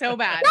 So good, so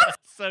bad.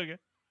 So good.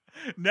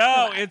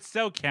 No, it's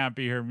so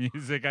campy, her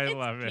music. I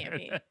love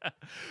it.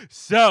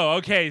 So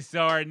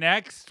our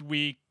next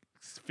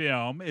week's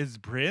film is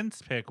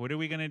Bryn's pick. What are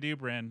we going to do,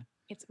 Bryn?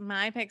 It's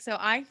my pick. So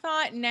I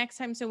thought next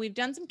time, so we've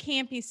done some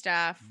campy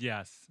stuff.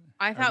 Yes.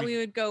 I thought we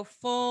would go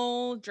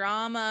full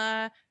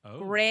drama,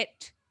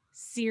 grit,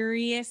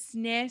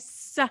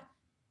 seriousness.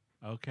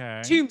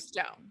 Okay.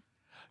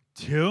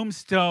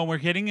 Tombstone. We're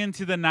getting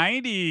into the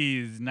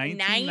 1990s.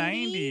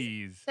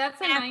 1990s. That's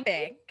an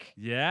epic.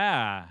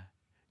 Yeah.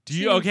 Do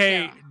you With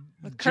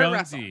Kurt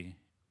Russell. Jonesy?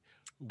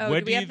 Oh,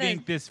 what do you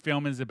think this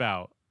film is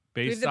about?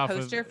 Based do we have off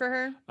the poster of for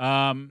her?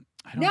 I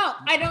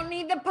don't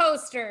need the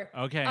poster.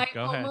 Okay, I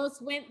go ahead.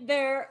 almost went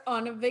there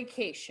on a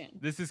vacation.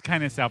 This is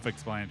kind of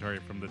self-explanatory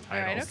from the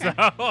title.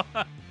 right,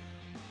 okay.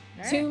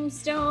 So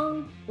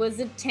Tombstone was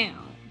a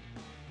town.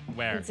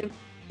 where? And some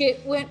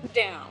shit went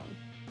down.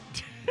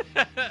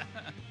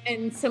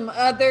 And some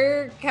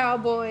other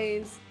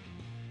cowboys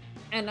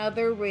and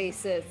other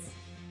racists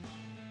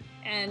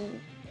and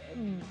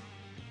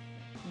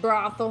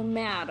brothel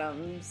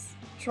madams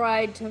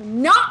tried to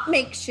not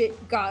make shit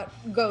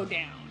go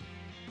down.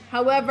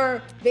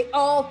 However, they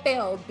all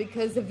failed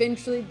because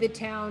eventually the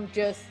town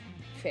just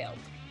failed.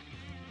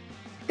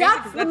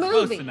 That's the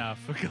movie. Close enough.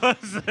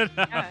 Close enough.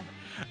 Yeah.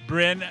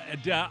 Bryn,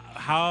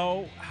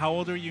 how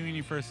old were you when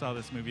you first saw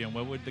this movie, and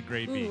what would the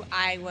grade be? Ooh,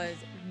 I was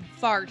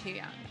far too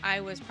young. I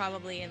was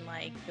probably in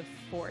like the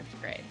 4th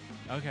grade.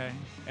 Okay.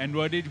 And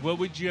what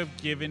would you have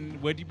given?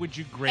 What would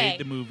you grade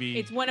the movie?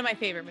 It's one of my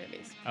favorite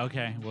movies.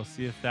 Okay, we'll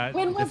see if that.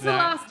 When was the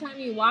last time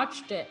you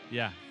watched it?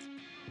 Yeah.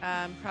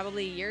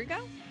 Probably a year ago.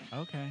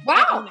 Okay. Wow.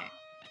 I own it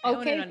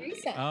Okay, on DVD.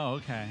 recent. Oh,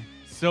 okay.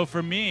 So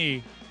for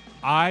me,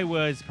 I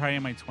was probably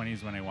in my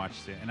 20s when I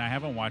watched it, and I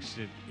haven't watched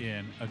it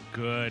in a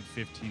good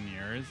 15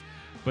 years.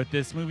 But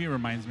this movie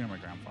reminds me of my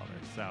grandfather.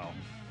 So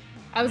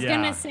I was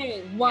gonna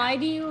say, why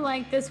do you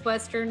like this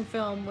Western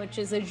film, which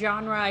is a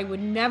genre I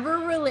would never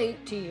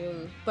relate to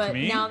you, but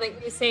me? now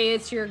that you say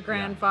it's your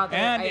grandfather,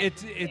 and I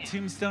it's understand.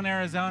 Tombstone,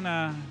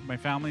 Arizona. My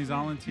family's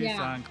all in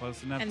Tucson,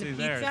 close enough And to the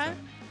there. pizza? So.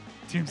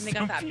 And Tombstone they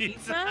got that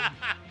pizza.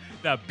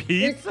 The There's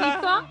pizza?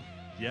 pizza?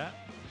 Yeah.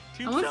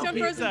 Tombstone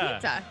frozen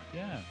pizza.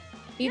 Yeah.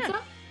 Pizza?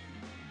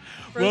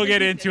 We'll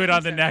get into it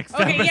on the next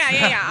Okay, episode.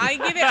 yeah.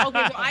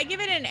 I give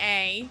it an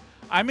A.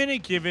 I'm gonna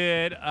give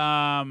it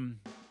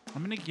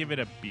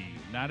a B,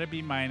 not a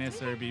B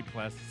minus or a B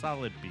plus,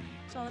 solid B.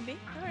 Solid B.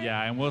 All right.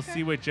 Yeah, and we'll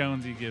see what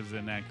Jonesy gives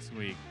it next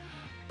week.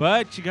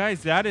 But you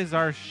guys, that is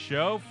our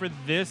show for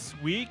this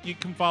week. You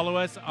can follow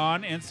us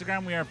on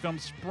Instagram. We are Film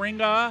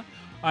Springa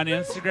on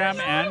Instagram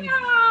and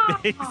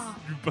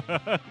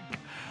Facebook.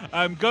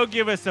 Go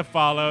give us a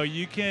follow.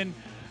 You can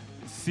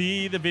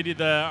see the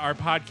video, our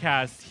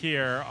podcast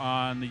here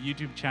on the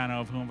YouTube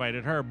channel of Who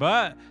Invited Her.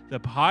 But the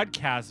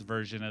podcast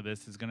version of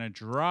this is going to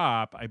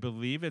drop, I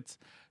believe it's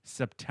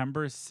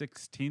September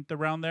 16th,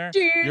 around there.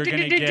 You're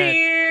going to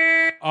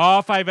get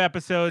all 5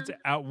 episodes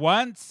at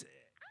once.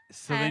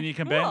 So then you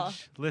can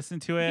binge, listen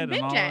to it,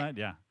 and all that.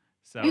 Yeah.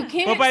 So, You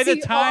can't but by see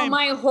the time, all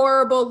my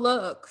horrible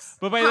looks.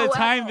 but by the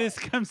time this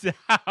comes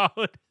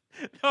out,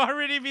 they'll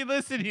already be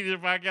listening to the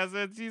podcast.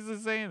 That's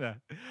Jesus saying that.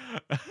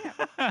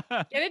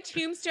 Get a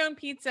Tombstone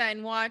pizza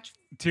and watch.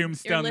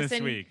 Tombstone this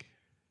listen- week.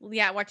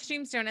 Yeah, watch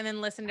Tombstone and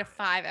then listen to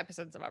 5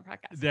 episodes of our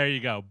podcast. There you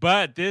go.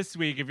 But this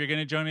week, if you're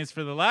going to join us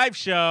for the live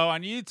show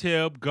on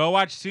YouTube, go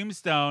watch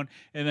Tombstone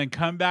and then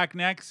come back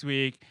next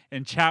week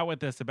and chat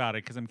with us about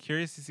it, because I'm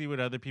curious to see what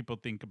other people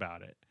think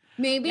about it.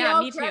 Maybe Yeah,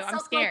 I'll me too. dress I'm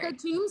up like a scared.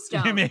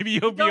 tombstone. Maybe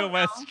you'll be a Don't know.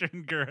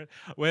 Western girl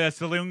with a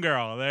saloon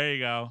girl. There you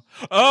go.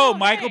 Oh,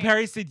 Michael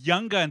Perry said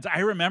Young Guns. I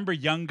remember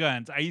Young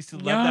Guns. I used to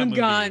love that Young movie.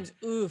 Guns.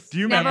 Oof. Do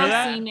you Never remember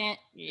that? seen it.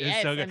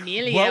 Yes, so good.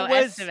 Emilio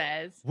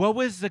Estevez. What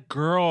was the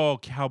girl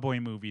cowboy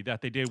movie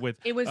that they did with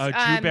It was Drew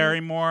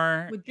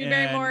Barrymore? with Drew and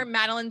Barrymore,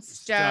 Madeline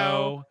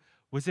Stowe.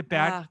 Was it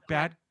Bad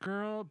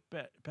Girls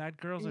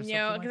or something?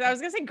 No, like because I was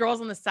gonna say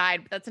Girls on the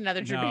Side, but that's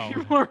another Drew No,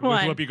 Barrymore with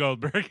one. Whoopi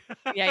Goldberg.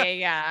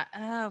 Yeah.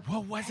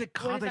 What was it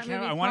called? is that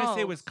I movie want to say it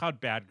called? was called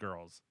Bad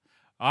Girls.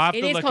 I'll have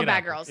It to is look called it Bad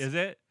up. Girls. Is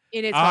it?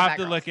 It is I'll called have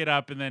Bad to look Girls. it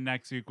up, and then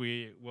next week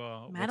we'll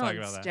talk Madeline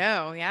about that.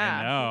 Stowe, yeah.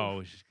 I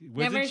know. Never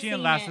Wasn't she in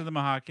seen Last it. of the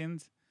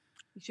Mohicans?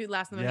 Shoot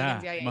Last of the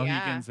Mohicans. Yeah.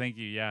 Mohicans. Thank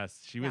you. Yes,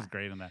 she was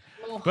great on that.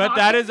 Mohicans. But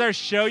that is our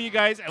show, you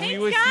guys, and we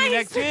will see you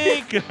next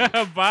week.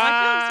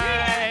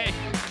 Bye.